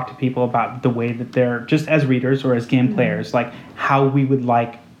of talk to people about the way that they're, just as readers or as game players, like how we would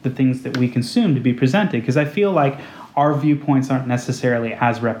like the things that we consume to be presented? Because I feel like our viewpoints aren't necessarily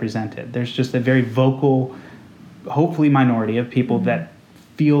as represented. There's just a very vocal, hopefully minority of people that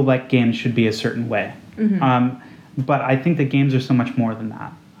feel like games should be a certain way. But I think that games are so much more than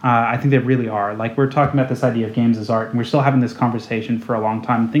that. I think they really are. Like, we're talking about this idea of games as art, and we're still having this conversation for a long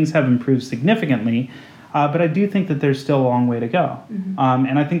time. Things have improved significantly, but I do think that there's still a long way to go.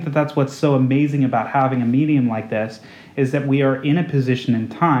 And I think that that's what's so amazing about having a medium like this, is that we are in a position in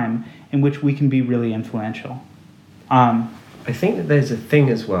time in which we can be really influential. I think that there's a thing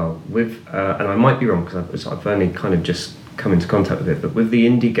as well with, and I might be wrong because I've only kind of just come into contact with it, but with the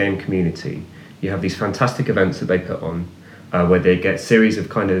indie game community, you have these fantastic events that they put on, where they get series of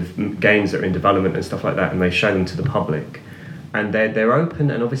kind of games that are in development and stuff like that, and they show them to the public. And they're open,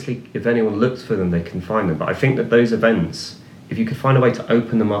 and obviously if anyone looks for them, they can find them. But I think that those events, if you could find a way to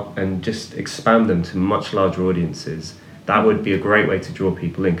open them up and just expand them to much larger audiences, that would be a great way to draw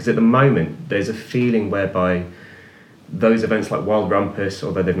people in. Because at the moment, there's a feeling whereby those events like Wild Rumpus,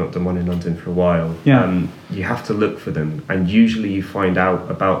 although they've not done one in London for a while, you have to look for them, and usually you find out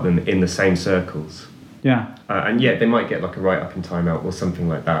about them in the same circles. Yeah. And they might get like a write-up in Time Out or something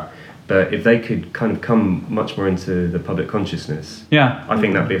like that. But if they could kind of come much more into the public consciousness, I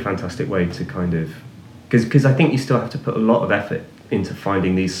think that'd be a fantastic way to kind of... Because I think you still have to put a lot of effort into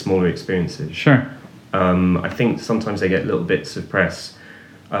finding these smaller experiences. Sure. I think sometimes they get little bits of press.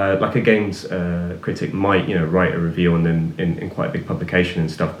 Like a games critic might, write a review on them in quite a big publication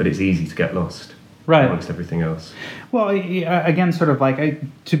and stuff, but it's easy to get lost. Right. Amongst everything else. Well, again, sort of like,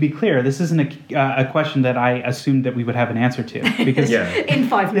 to be clear, this isn't a question that I assumed that we would have an answer to, because in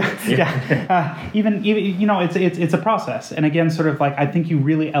 5 minutes. Even it's a process, and again, sort of like, I think you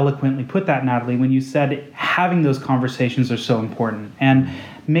really eloquently put that, Natalie, when you said having those conversations are so important, and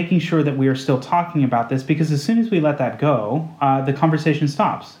making sure that we are still talking about this, because as soon as we let that go, the conversation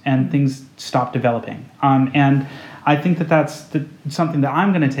stops and things stop developing, and I think that's something that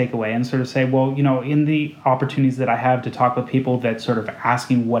I'm going to take away and sort of say, well, in the opportunities that I have to talk with people that sort of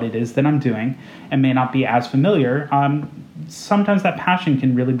asking what it is that I'm doing and may not be as familiar, sometimes that passion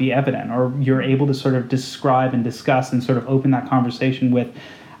can really be evident, or you're able to sort of describe and discuss and sort of open that conversation with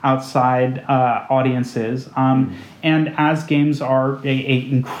outside audiences. And as games are a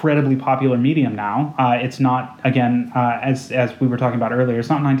incredibly popular medium now, it's not, again, as we were talking about earlier, it's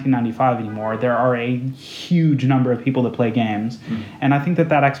not 1995 anymore. There are a huge number of people that play games. And I think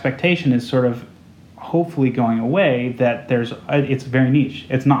that expectation is sort of hopefully going away, that it's very niche.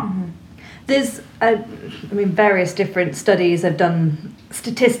 It's not. There's, various different studies have done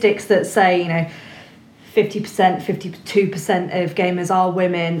statistics that say, 50%, 52% of gamers are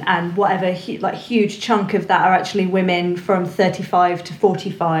women, and whatever huge chunk of that are actually women from 35 to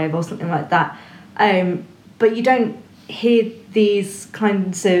 45 or something like that. But you don't hear these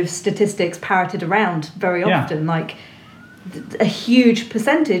kinds of statistics parroted around very often. Like, a huge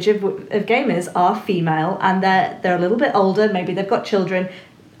percentage of gamers are female, and they're a little bit older. Maybe they've got children.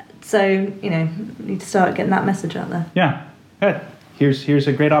 So need to start getting that message out there. Yeah, good. Here's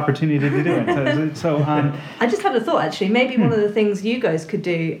a great opportunity to do it. So I just had a thought, actually. Maybe one of the things you guys could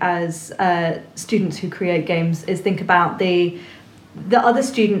do as students who create games is think about the other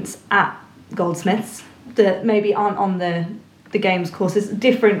students at Goldsmiths that maybe aren't on the games courses,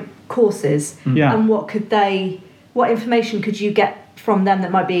 different courses, and what information could you get from them that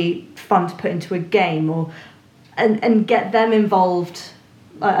might be fun to put into a game, and get them involved.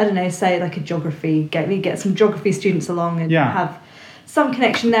 I don't know, say like a geography game. You get some geography students along and have some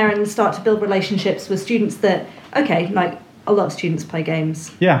connection there, and start to build relationships with students that, like a lot of students play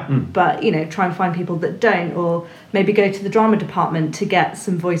games. But, try and find people that don't, or maybe go to the drama department to get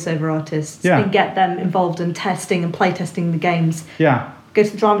some voiceover artists and get them involved in testing and play testing the games. Go to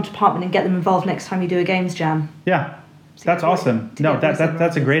the drama department and get them involved next time you do a games jam. That's awesome. No,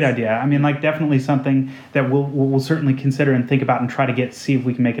 that's a great idea. I mean, definitely something that we'll certainly consider and think about and try to see if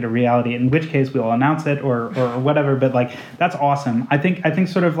we can make it a reality. In which case, we'll announce it or whatever. But that's awesome. I think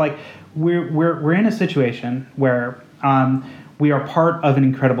sort of we're in a situation where we are part of an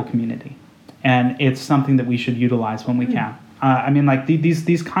incredible community, and it's something that we should utilize when we can.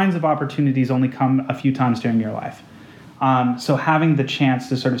 These kinds of opportunities only come a few times during your life. So having the chance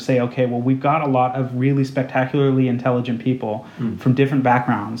to sort of say, okay, well, we've got a lot of really spectacularly intelligent people from different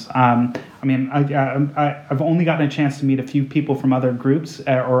backgrounds. I've only gotten a chance to meet a few people from other groups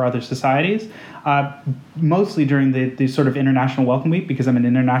or other societies, mostly during the sort of International Welcome Week, because I'm an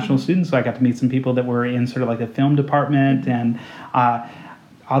international student, so I got to meet some people that were in sort of the film department and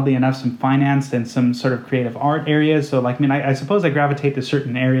oddly enough, some finance and some sort of creative art areas. So, I suppose I gravitate to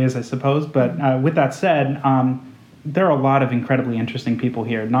certain areas, but with that said, there are a lot of incredibly interesting people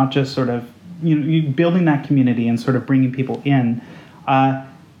here, not just sort of, building that community and sort of bringing people in,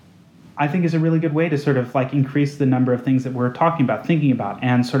 I think is a really good way to sort of increase the number of things that we're talking about, thinking about,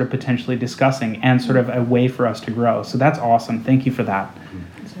 and sort of potentially discussing, and sort of a way for us to grow. So that's awesome. Thank you for that.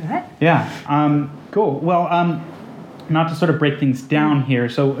 That's all right. Yeah. Cool. Well, not to sort of break things down here,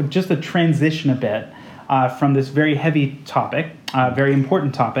 so just to transition a bit from this very heavy topic, very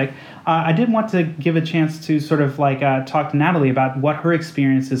important topic, I did want to give a chance to sort of talk to Natalie about what her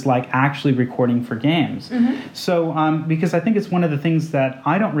experience is like actually recording for games. So, because I think it's one of the things that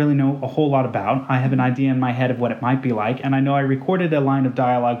I don't really know a whole lot about. I have an idea in my head of what it might be like, and I know I recorded a line of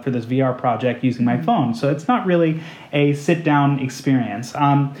dialogue for this VR project using my phone, so it's not really a sit-down experience.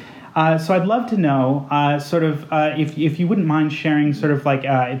 So I'd love to know, if you wouldn't mind sharing sort of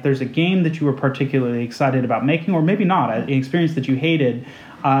if there's a game that you were particularly excited about making, or maybe not, an experience that you hated,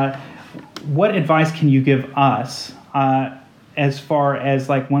 what advice can you give us as far as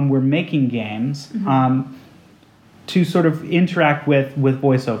when we're making games, to sort of interact with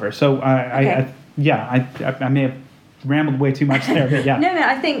voiceover. So I may have rambled way too much there, but yeah. No,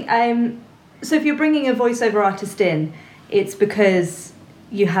 I think so. If you're bringing a voiceover artist in, it's because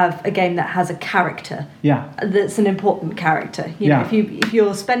you have a game that has a character. Yeah. That's an important character. You know, if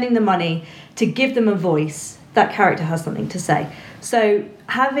you're spending the money to give them a voice, that character has something to say. So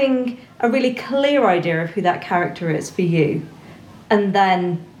having a really clear idea of who that character is for you, and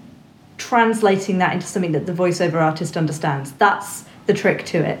then translating that into something that the voiceover artist understands, that's the trick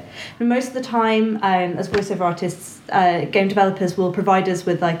to it. And most of the time, as voiceover artists, game developers will provide us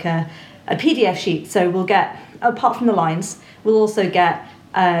with like a PDF sheet. So we'll get, apart from the lines, we'll also get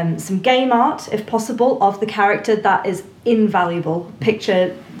some game art, if possible, of the character. That is invaluable.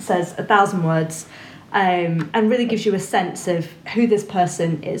 Picture says 1,000 words, and really gives you a sense of who this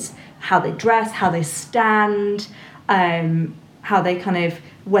person is, how they dress, how they stand, how they kind of,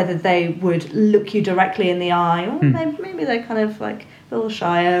 whether they would look you directly in the eye, or maybe they're kind of like a little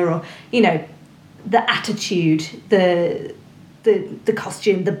shyer, or, you know, the attitude, the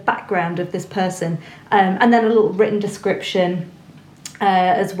costume, the background of this person, and then a little written description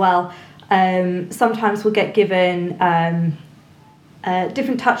as well. Sometimes we'll get given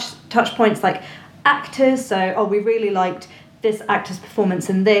different touch points, like actors. So, we really liked this actor's performance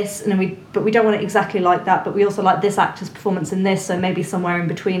in this, and then but we don't want it exactly like that, but we also like this actor's performance in this, so maybe somewhere in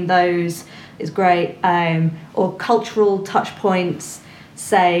between those is great. Or cultural touch points,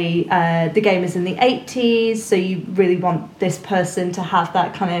 say the game is in the 80s, so you really want this person to have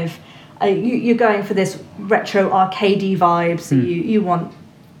that kind of, you're going for this retro arcadey vibe, so you want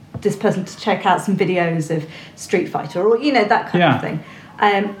this person to check out some videos of Street Fighter, or, you know, that kind of thing.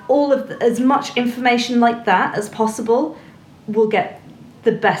 All of as much information like that as possible will get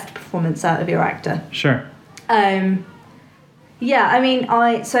the best performance out of your actor. Sure. Yeah, I mean,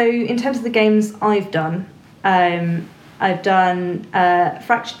 so in terms of the games I've done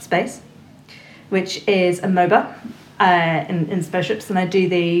Fractured Space, which is a MOBA in spaceships, and I do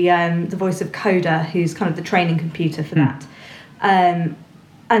the voice of Coda, who's kind of the training computer for that. And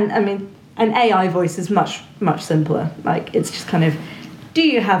I mean, an AI voice is much simpler. Like, it's just kind of, do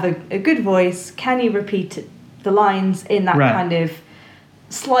you have a good voice? Can you repeat the lines in that kind of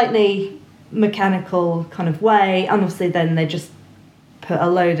slightly mechanical kind of way? And obviously then they just put a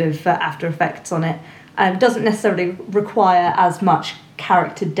load of After Effects on it. Doesn't necessarily require as much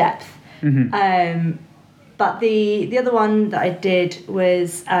character depth. But the other one that I did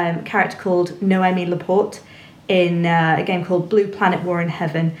was a character called Noemi Laporte in a game called Blue Planet War in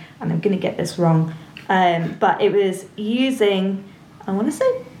Heaven, and I'm going to get this wrong, but it was using, I want to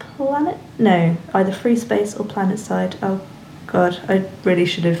say either Free Space or Planet Side. Oh god, I really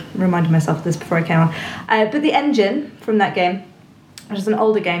should have reminded myself of this before I came on. But the engine from that game, which is an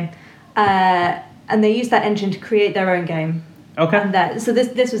older game, and they used that engine to create their own game. Okay. And so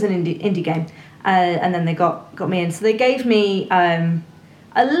this was an indie game, and then they got me in. So they gave me a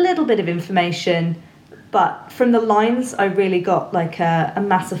little bit of information, but from the lines, I really got like a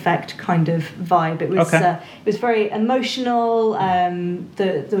Mass Effect kind of vibe. It was very emotional.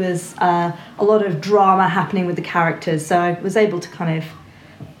 There was a lot of drama happening with the characters, so I was able to kind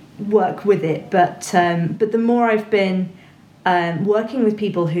of work with it. But the more I've been working with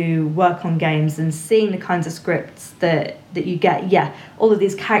people who work on games and seeing the kinds of scripts that you get, all of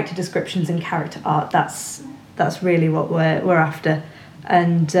these character descriptions and character art, that's really what we're after.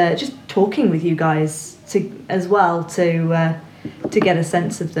 And just talking with you guys as well to get a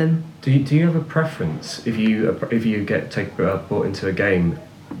sense of them. Do you have a preference if you get brought into a game?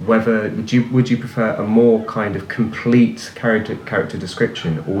 Whether would you prefer a more kind of complete character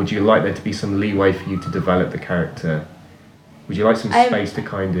description, or would you like there to be some leeway for you to develop the character? Would you like some space to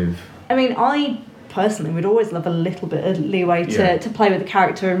kind of? I mean, I personally would always love a little bit of leeway to play with the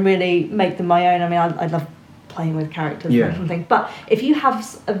character and really make them my own. I mean, I love playing with characters and something, but if you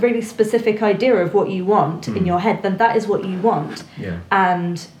have a really specific idea of what you want in your head, then that is what you want.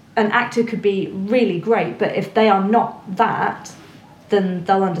 And an actor could be really great, but if they are not that, then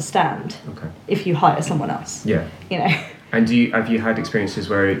they'll understand if you hire someone else. You know. And have you had experiences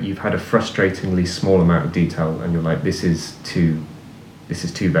where you've had a frustratingly small amount of detail and you're like, this is too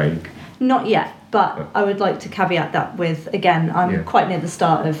vague? Not yet, but I would like to caveat that with, again, I'm quite near the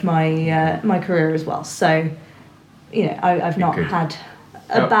start of my career as well, so, you know, I've not had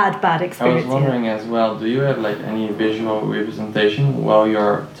a bad experience. I was wondering as well, do you have like any visual representation while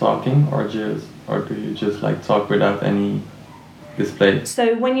you're talking, or do you just like talk without any display?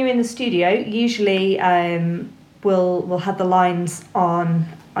 So when you're in the studio, usually we'll have the lines on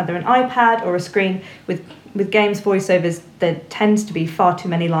either an iPad or a screen with with games voiceovers, there tends to be far too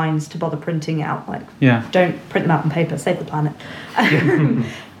many lines to bother printing out. Like, don't print them out on paper, save the planet.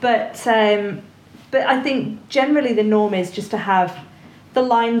 But I think generally the norm is just to have the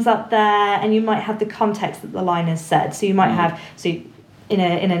lines up there, and you might have the context that the line is said. So you might have, in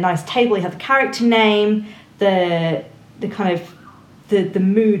a nice table, you have the character name, the kind of the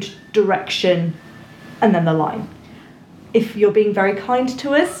mood, direction, and then the line. If you're being very kind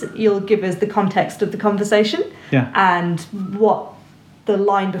to us, you'll give us the context of the conversation and what the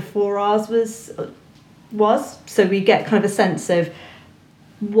line before ours was. So we get kind of a sense of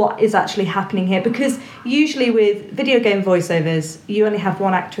what is actually happening here. Because usually with video game voiceovers, you only have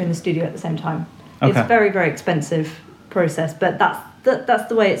one actor in the studio at the same time. Okay. It's a very, very expensive process, but that's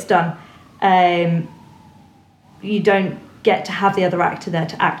the way it's done. You don't get to have the other actor there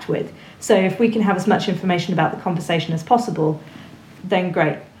to act with. So if we can have as much information about the conversation as possible, then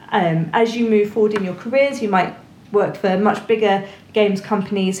great. As you move forward in your careers, you might work for much bigger games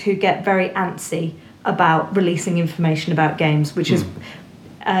companies who get very antsy about releasing information about games, which is,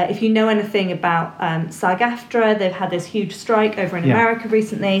 if you know anything about SAG-AFTRA, they've had this huge strike over in America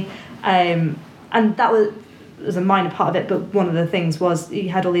recently, and that was a minor part of it, but one of the things was you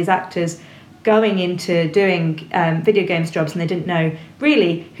had all these actors going into doing video games jobs, and they didn't know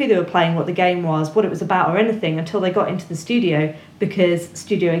really who they were playing, what the game was, what it was about, or anything until they got into the studio, because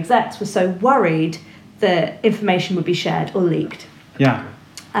studio execs were so worried that information would be shared or leaked.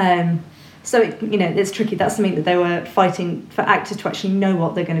 So it's tricky. That's something that they were fighting for, actors to actually know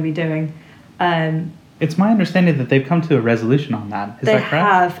what they're going to be doing. It's my understanding that they've come to a resolution on that. Is that correct? They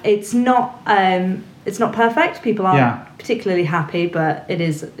have. It's not perfect. People aren't particularly happy, but it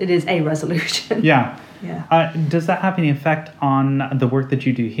is a resolution. Does that have any effect on the work that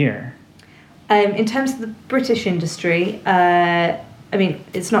you do here? In terms of the British industry,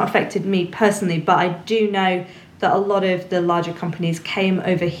 it's not affected me personally, but I do know that a lot of the larger companies came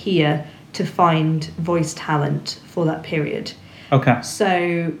over here to find voice talent for that period. Okay.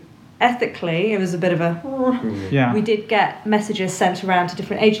 So ethically, it was a bit of a... We did get messages sent around to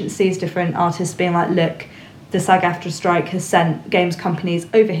different agencies, different artists being like, look, the SAG-AFTRA strike has sent games companies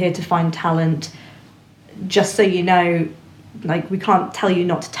over here to find talent. Just so you know, like, we can't tell you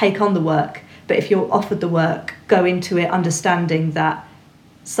not to take on the work, but if you're offered the work, go into it understanding that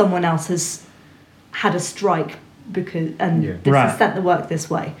someone else has had a strike this has sent the work this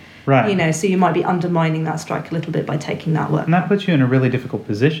way. Right. So you might be undermining that strike a little bit by taking that work. And that puts you in a really difficult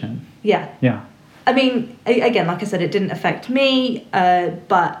position. Yeah. I mean, again, like I said, it didn't affect me,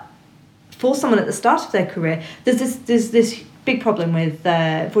 but for someone at the start of their career, there's this big problem with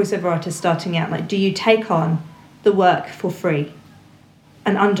voiceover artists starting out. Like, do you take on the work for free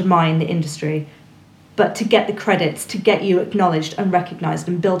and undermine the industry, but to get the credits, to get you acknowledged and recognised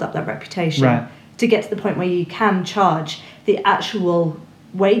and build up that reputation, to get to the point where you can charge the actual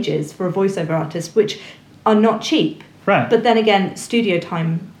wages for a voiceover artist, which are not cheap. But then again, studio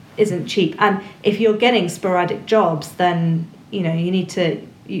time isn't cheap, and if you're getting sporadic jobs, then you need to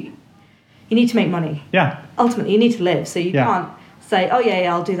make money. Ultimately, you need to live, so you can't say, oh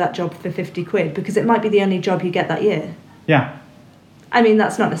yeah, I'll do that job for 50 quid, because it might be the only job you get that year. I mean,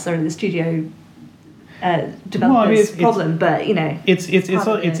 that's not necessarily the studio developers' problem, but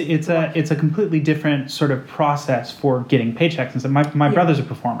it's a completely different sort of process for getting paychecks. And so my brother's a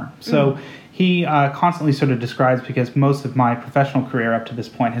performer, so he constantly sort of describes, because most of my professional career up to this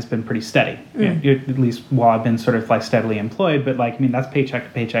point has been pretty steady, at least while I've been sort of like steadily employed. But that's paycheck to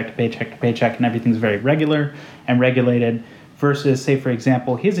paycheck to paycheck to paycheck, and everything's very regular and regulated. Versus, say, for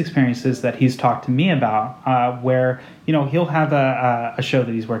example, his experiences that he's talked to me about, where he'll have a show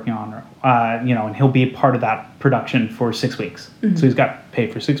that he's working on, and he'll be part of that production for 6 weeks. So he's got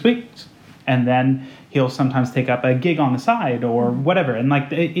paid for 6 weeks, and then he'll sometimes take up a gig on the side or whatever. And like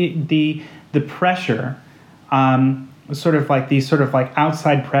the pressure, sort of like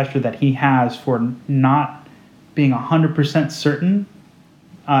outside pressure that he has for not being 100% certain,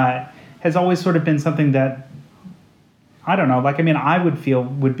 has always sort of been something that, I don't know, I would feel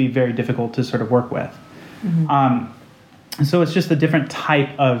would be very difficult to sort of work with. So it's just a different type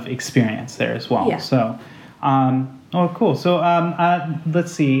of experience there as well. So, cool. So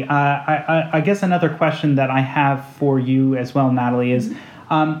let's see. I guess another question that I have for you as well, Natalie, is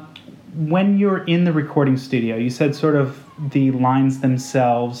when you're in the recording studio, you said sort of the lines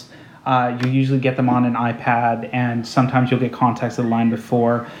themselves, you usually get them on an iPad, and sometimes you'll get context of the line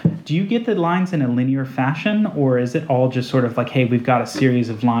before. Do you get the lines in a linear fashion, or is it all just sort of like, hey, we've got a series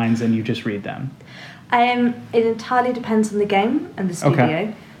of lines and you just read them? It entirely depends on the game and the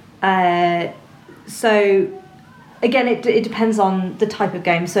studio. So again, it depends on the type of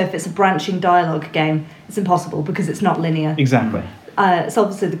game. So if it's a branching dialogue game, it's impossible because it's not linear. Exactly. So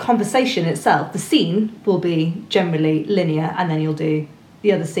obviously the conversation itself, the scene will be generally linear, and then you'll do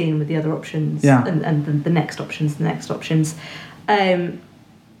the other scene with the other options, and the next options,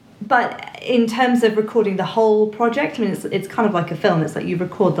 but in terms of recording the whole project, I mean, it's kind of like a film. It's like you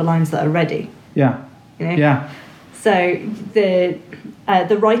record the lines that are ready. Yeah. You know? Yeah. So the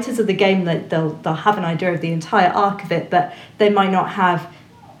writers of the game, that they'll have an idea of the entire arc of it, but they might not have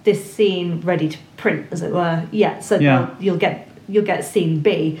this scene ready to print, as it were, yet. So you'll get scene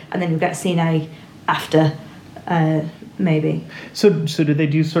B, and then you'll get scene A after. Maybe. So do they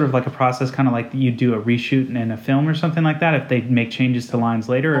do sort of like a process, kind of like you do a reshoot in a film or something like that, if they make changes to lines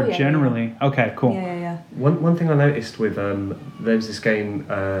later, or generally? Yeah. Okay, cool. Yeah. One thing I noticed with there's this game,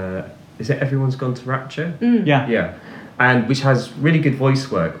 is it Everyone's Gone to Rapture? Yeah, and which has really good voice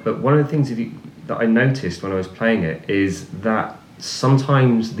work. But one of the things that I noticed when I was playing it is that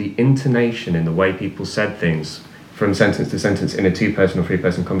sometimes the intonation in the way people said things from sentence to sentence in a 2-person or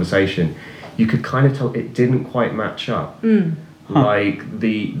 3-person conversation, you could kind of tell it didn't quite match up. Like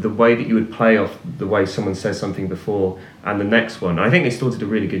the way that you would play off the way someone says something before and the next one. I think they still did a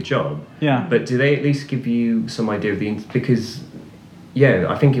really good job. Yeah. But do they at least give you some idea of because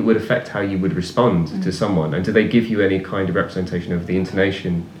I think it would affect how you would respond to someone. And do they give you any kind of representation of the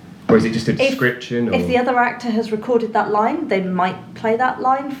intonation? Or is it just a description? If the other actor has recorded that line, they might play that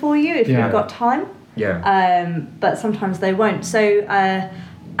line for you if you've got time. Yeah. But sometimes they won't. So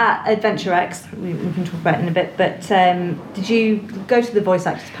at Adventure X, we can talk about it in a bit, but did you go to the voice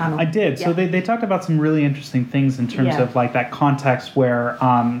actors panel? I did. Yeah. So they talked about some really interesting things in terms of like that context where,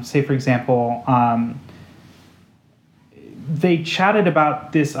 say for example, they chatted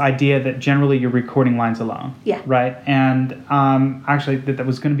about this idea that generally you're recording lines alone. Yeah. Right? And actually that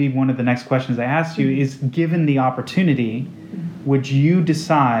was going to be one of the next questions I asked you, is given the opportunity, would you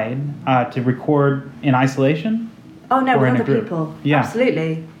decide to record in isolation? Oh no, with other people. Yeah.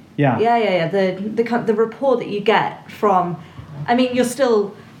 Absolutely. Yeah. Yeah. The rapport that you get from, I mean, you're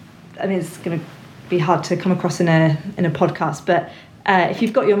still, I mean, it's going to be hard to come across in a podcast, but if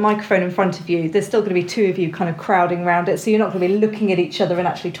you've got your microphone in front of you, there's still going to be 2 of you kind of crowding around it, so you're not going to be looking at each other and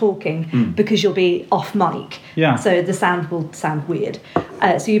actually talking because you'll be off mic. Yeah. So the sound will sound weird.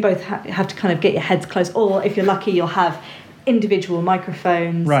 So you both have to kind of get your heads close, or if you're lucky, you'll have individual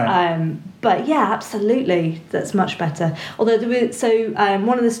microphones. Right. But yeah, absolutely, that's much better. Although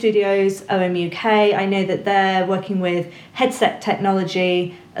one of the studios, OM UK, I know that they're working with headset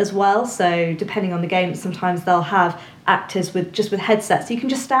technology as well. So depending on the game, sometimes they'll have actors with headsets. So you can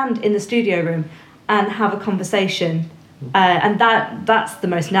just stand in the studio room and have a conversation, and that's the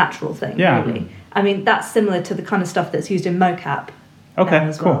most natural thing. Yeah. Really. I mean, that's similar to the kind of stuff that's used in mocap. Okay,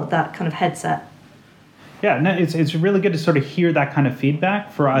 as cool. well, that kind of headset. Yeah, no, it's really good to sort of hear that kind of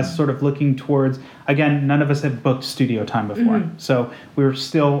feedback for us, sort of looking towards, again, none of us have booked studio time before, so we're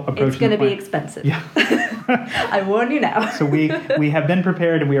still approaching. It's going to be expensive. Yeah. I warn you now. So we have been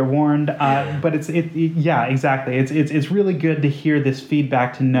prepared and we are warned, but yeah, exactly. It's really good to hear this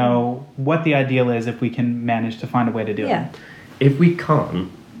feedback, to know what the ideal is if we can manage to find a way to do it. If we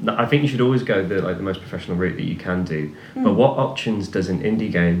can't, I think you should always go the most professional route that you can do. But what options does an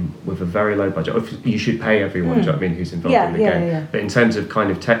indie game with a very low budget? You should pay everyone, do you know what I mean, who's involved in the game. Yeah. But in terms of kind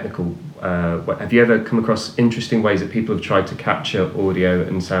of technical, have you ever come across interesting ways that people have tried to capture audio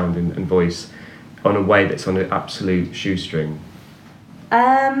and sound and voice on a way that's on an absolute shoestring?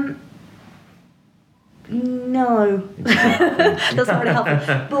 No, that's not really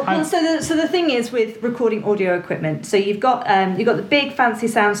helpful. Well, so the thing is with recording audio equipment. So you've got the big fancy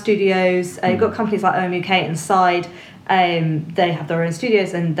sound studios. You've got companies like OM UK and Side. They have their own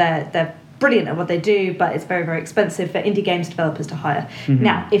studios and they're brilliant at what they do, but it's very, very expensive for indie games developers to hire.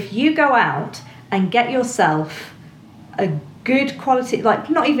 Now, if you go out and get yourself a good quality, like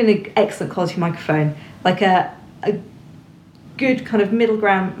not even an excellent quality microphone, like a good kind of middle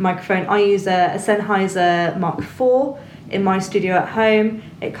ground microphone. I use a Sennheiser Mark IV in my studio at home.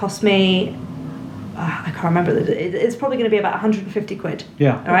 It cost me, I can't remember, it's probably going to be about 150 quid.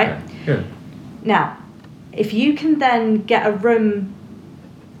 Yeah. All right? Okay. Now, if you can then get a room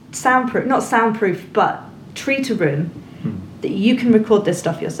soundproof, not soundproof, but treat a room, that you can record this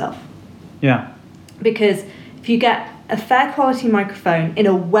stuff yourself. Yeah. Because if you get a fair quality microphone in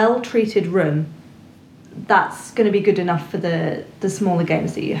a well-treated room, that's going to be good enough for the smaller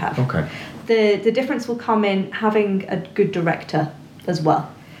games that you have. Okay. The difference will come in having a good director as well.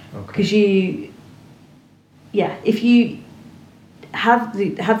 Okay. Because if you have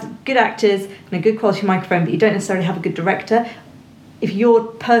good actors and a good quality microphone, but you don't necessarily have a good director, if you're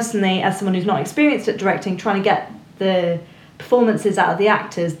personally, as someone who's not experienced at directing, trying to get the performances out of the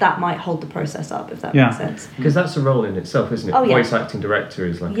actors, that might hold the process up, if that makes sense. Because that's a role in itself, isn't it? Oh, yeah. Voice acting director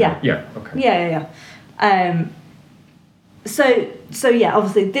is like okay. Yeah. So yeah,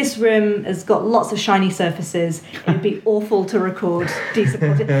 obviously this room has got lots of shiny surfaces. It'd be awful to record decent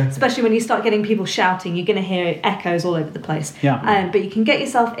quality, especially when you start getting people shouting. You're going to hear echoes all over the place. Yeah. But you can get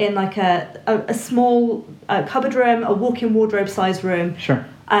yourself in like a small cupboard room, a walk-in wardrobe size room. Sure.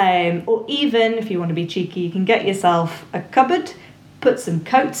 Or even, if you want to be cheeky, you can get yourself a cupboard, put some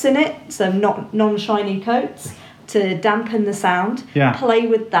coats in it, some non-shiny coats, to dampen the sound. Yeah. Play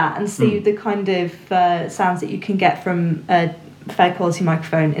with that and see the kind of sounds that you can get from a fair quality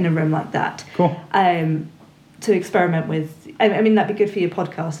microphone in a room like that. Cool. To experiment with. I mean, that'd be good for your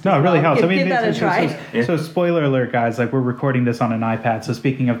podcast. No, it really helps. Give that a try. So spoiler alert, guys, like we're recording this on an iPad. So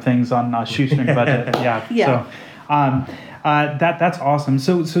speaking of things on a shoestring budget, Yeah. So that's awesome.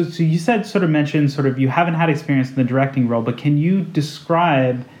 So you mentioned you haven't had experience in the directing role, but can you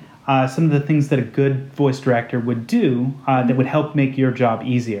describe some of the things that a good voice director would do that would help make your job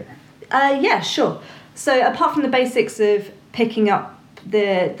easier? Yeah, sure. So apart from the basics of picking up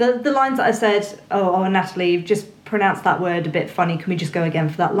the lines that I said, oh, Natalie, you've just pronounced that word a bit funny, can we just go again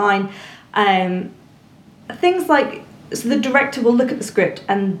for that line? Things like, so the director will look at the script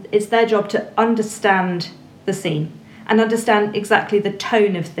and it's their job to understand the scene and understand exactly the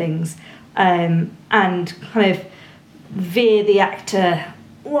tone of things, and kind of veer the actor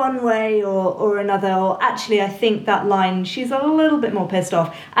one way or another, or actually I think that line, she's a little bit more pissed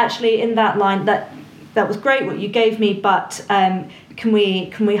off. Actually, in that line, that was great what you gave me, but can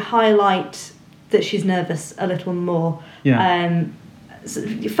we highlight that she's nervous a little more? Yeah. So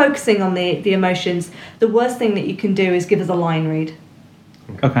you're focusing on the emotions. The worst thing that you can do is give us a line read.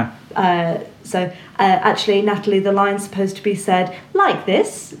 Okay. So actually, Natalie, the line's supposed to be said like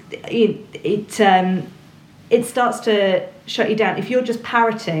this. It starts to shut you down. If you're just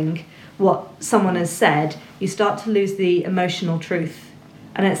parroting what someone has said, you start to lose the emotional truth.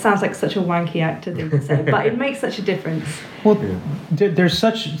 And it sounds like such a wanky actor thing to say, but it makes such a difference. Well, there's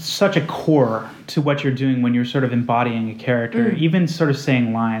such a core to what you're doing when you're sort of embodying a character, even sort of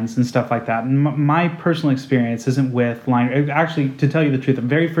saying lines and stuff like that. And my personal experience isn't with line. Actually, to tell you the truth, the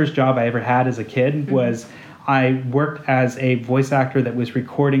very first job I ever had as a kid was I worked as a voice actor that was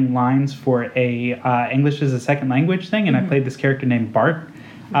recording lines for a English as a second language thing, and I played this character named Bart.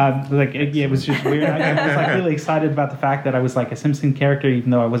 It was just weird. I was like really excited about the fact that I was like a Simpson character, even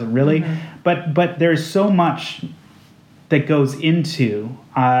though I wasn't really. But there's so much that goes into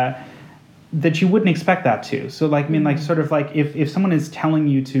that you wouldn't expect that to. So if someone is telling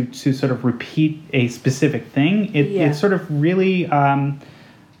you to sort of repeat a specific thing, it's sort of really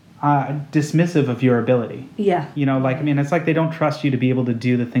dismissive of your ability. Yeah. It's like they don't trust you to be able to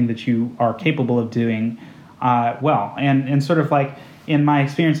do the thing that you are capable of doing well. And sort of like, in my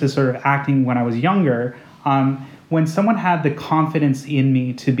experiences sort of acting when I was younger, when someone had the confidence in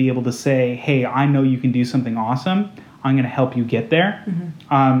me to be able to say, hey, I know you can do something awesome, I'm going to help you get there,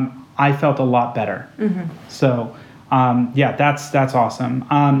 I felt a lot better. So, that's awesome.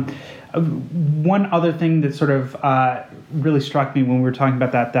 One other thing that sort of really struck me when we were talking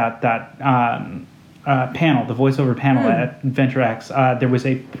about that panel, the voiceover panel at Venture X, there was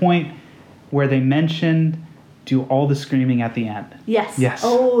a point where they mentioned do all the screaming at the end. Yes.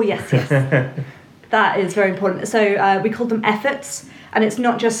 Oh, yes. That is very important. So we call them efforts, and it's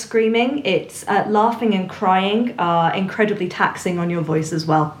not just screaming, it's laughing and crying are incredibly taxing on your voice as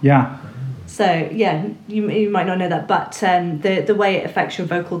well. Yeah. So, yeah, you might not know that, but the way it affects your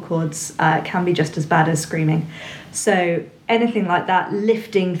vocal cords can be just as bad as screaming. So anything like that,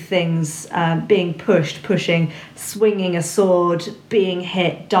 lifting things, being pushed, pushing, swinging a sword, being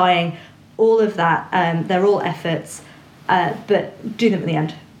hit, dying, all of that, they're all efforts, but do them at the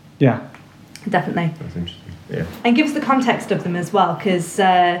end. Yeah. Definitely. That's interesting. Yeah. And give us the context of them as well, because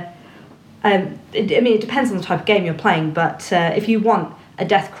it depends on the type of game you're playing, but if you want a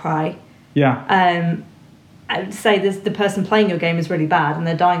death cry, I would say the person playing your game is really bad and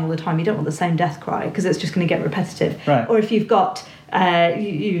they're dying all the time, you don't want the same death cry because it's just going to get repetitive. Right. Or if you've got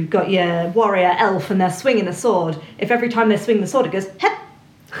your warrior elf and they're swinging a sword, if every time they swing the sword it goes hip,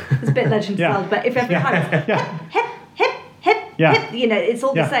 it's a bit Legend of Zelda, but if every time it's hip, it's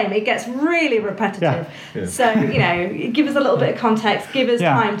all the same. It gets really repetitive. Yeah. So, give us a little bit of context, give us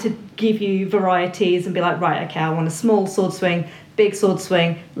time to give you varieties and be like, right, okay, I want a small sword swing, big sword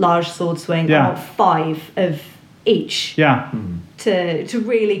swing, large sword swing. I want 5 of each. Yeah. To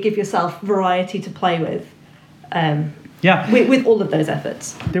really give yourself variety to play with. With all of those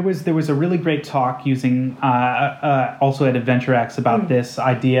efforts. There was a really great talk using also at Adventure X about this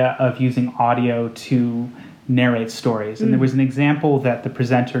idea of using audio to narrate stories. And there was an example that the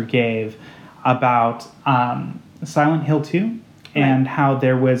presenter gave about Silent Hill 2 and how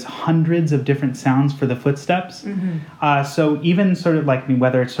there was hundreds of different sounds for the footsteps. So even sort of like,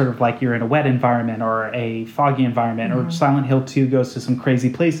 whether it's sort of like you're in a wet environment or a foggy environment, or Silent Hill 2 goes to some crazy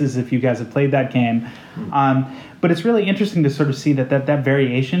places if you guys have played that game. But it's really interesting to sort of see that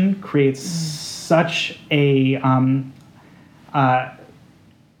variation creates such a...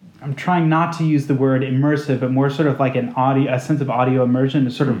 I'm trying not to use the word immersive, but more sort of like a sense of audio immersion, a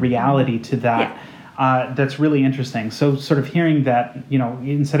sort of reality to that. That's really interesting. So sort of hearing that,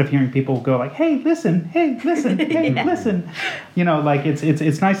 instead of hearing people go like, hey, listen, hey, listen, like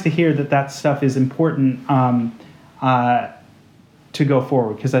it's nice to hear that stuff is important to go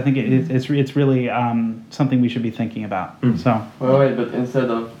forward, because I think it's really something we should be thinking about. So. Wait, but instead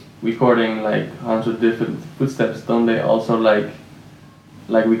of recording like 100 different footsteps, don't they also like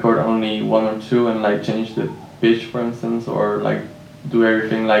record only one or two and like change the pitch, for instance, or like do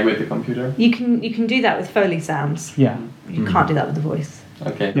everything like with the computer? You can do that with Foley sounds. Yeah. You can't do that with the voice.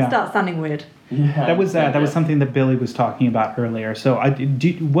 Okay. Yeah. It starts sounding weird. Yeah. That was something that Billy was talking about earlier. So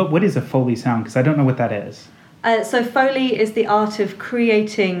what is a Foley sound? Because I don't know what that is. So Foley is the art of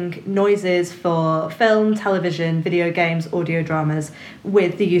creating noises for film, television, video games, audio dramas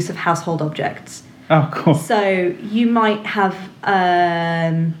with the use of household objects. Oh, cool. So you might have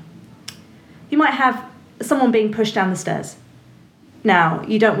someone being pushed down the stairs. Now,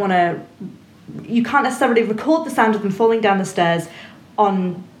 you can't necessarily record the sound of them falling down the stairs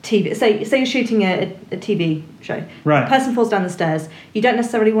on TV. Say you're shooting a TV show. Right. The person falls down the stairs. You don't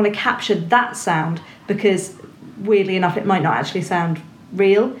necessarily want to capture that sound because, weirdly enough, it might not actually sound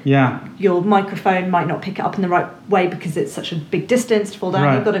real. Yeah. Your microphone might not pick it up in the right way because it's such a big distance to fall down.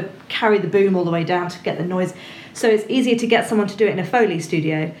 Right. You've got to carry the boom all the way down to get the noise. So it's easier to get someone to do it in a Foley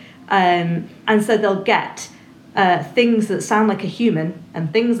studio. And so they'll get things that sound like a human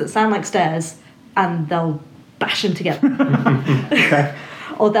and things that sound like stairs, and they'll bash them together. Okay.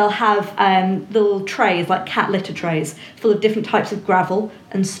 Or they'll have little trays, like cat litter trays, full of different types of gravel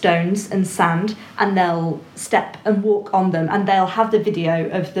and stones and sand, and they'll step and walk on them, and they'll have the video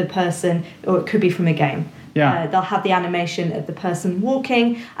of the person, or it could be from a game. Yeah. They'll have the animation of the person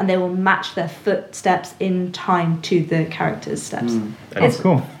walking, and they will match their footsteps in time to the character's steps. That's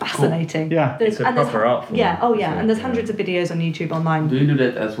cool. Fascinating. Cool. Yeah. It's a proper art form. Yeah, and there's hundreds of videos on YouTube online. Do you do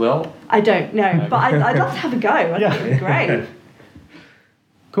that as well? I don't know, but I'd love to have a go. I think it would be great.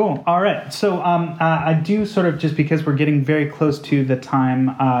 Cool. All right. So I do sort of, just because we're getting very close to the time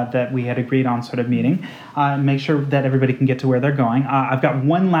that we had agreed on sort of meeting, make sure that everybody can get to where they're going. I've got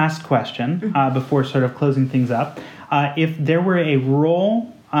one last question before sort of closing things up. If there were a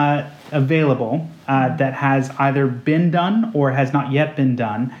role available that has either been done or has not yet been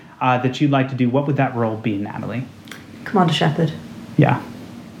done that you'd like to do, what would that role be, Natalie? Commander Shepard. Yeah.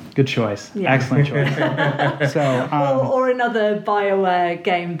 Good choice. Yeah. Excellent choice. So, or another BioWare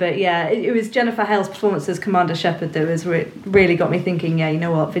game, but yeah, it was Jennifer Hale's performance as Commander Shepard that was really got me thinking. Yeah, you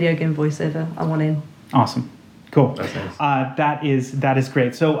know what? Video game voiceover. I want in. Awesome. Cool. That's nice. That is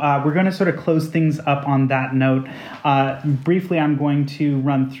great. So we're going to sort of close things up on that note. Briefly, I'm going to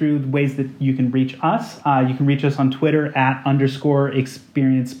run through the ways that you can reach us. You can reach us on Twitter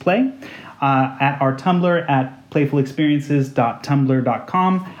 @_experienceplay, at our Tumblr at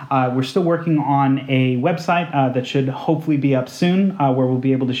playfulexperiences.tumblr.com. We're still working on a website that should hopefully be up soon, where we'll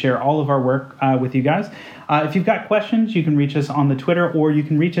be able to share all of our work with you guys. If you've got questions, you can reach us on the Twitter, or you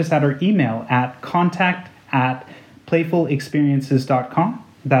can reach us at our email at contact@playfulexperiences.com.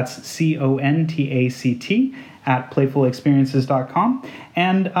 That's CONTACT @playfulexperiences.com.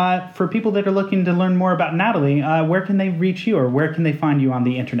 And for people that are looking to learn more about Natalie, where can they reach you, or where can they find you on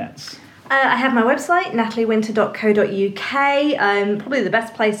the internets? I have my website, nataliewinter.co.uk. Probably the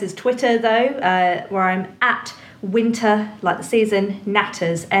best place is Twitter, though, where I'm at Winter, like the season,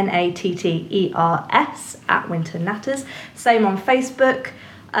 Natters, NATTERS, at Winter Natters. Same on Facebook.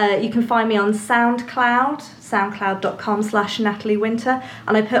 You can find me on SoundCloud, soundcloud.com/NatalieWinter,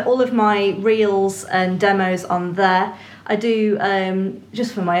 and I put all of my reels and demos on there. I do,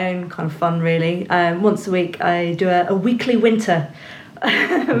 just for my own kind of fun, really, once a week I do a weekly winter,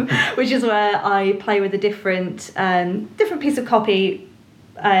 which is where I play with a different piece of copy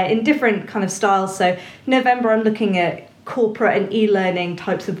in different kind of styles. So November I'm looking at corporate and e-learning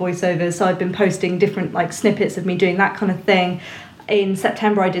types of voiceovers, so I've been posting different like snippets of me doing that kind of thing. In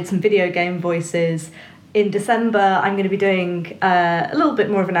September I did some video game voices. In December I'm going to be doing a little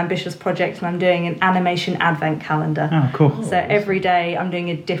bit more of an ambitious project, and I'm doing an animation advent calendar. Oh, cool. So every day I'm doing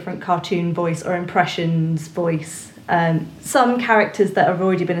a different cartoon voice or impressions voice. Some characters that have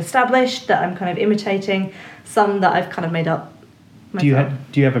already been established that I'm kind of imitating, some that I've kind of made up myself.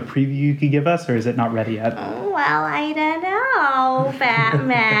 Do you have a preview you could give us, or is it not ready yet? Oh, well, I don't know,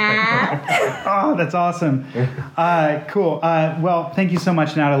 Batman. Oh, that's awesome. Cool. Well, thank you so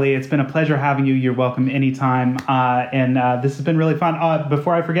much, Natalie. It's been a pleasure having you. You're welcome anytime. And this has been really fun.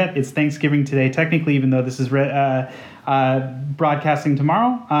 Before I forget, it's Thanksgiving today, technically, even though this is broadcasting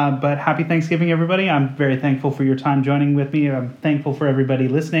tomorrow. But happy Thanksgiving, everybody. I'm very thankful for your time joining with me. I'm thankful for everybody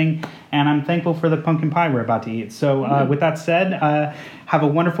listening. And I'm thankful for the pumpkin pie we're about to eat. So with that said, have a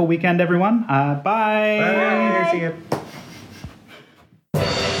wonderful weekend, everyone. Bye. Bye. See you.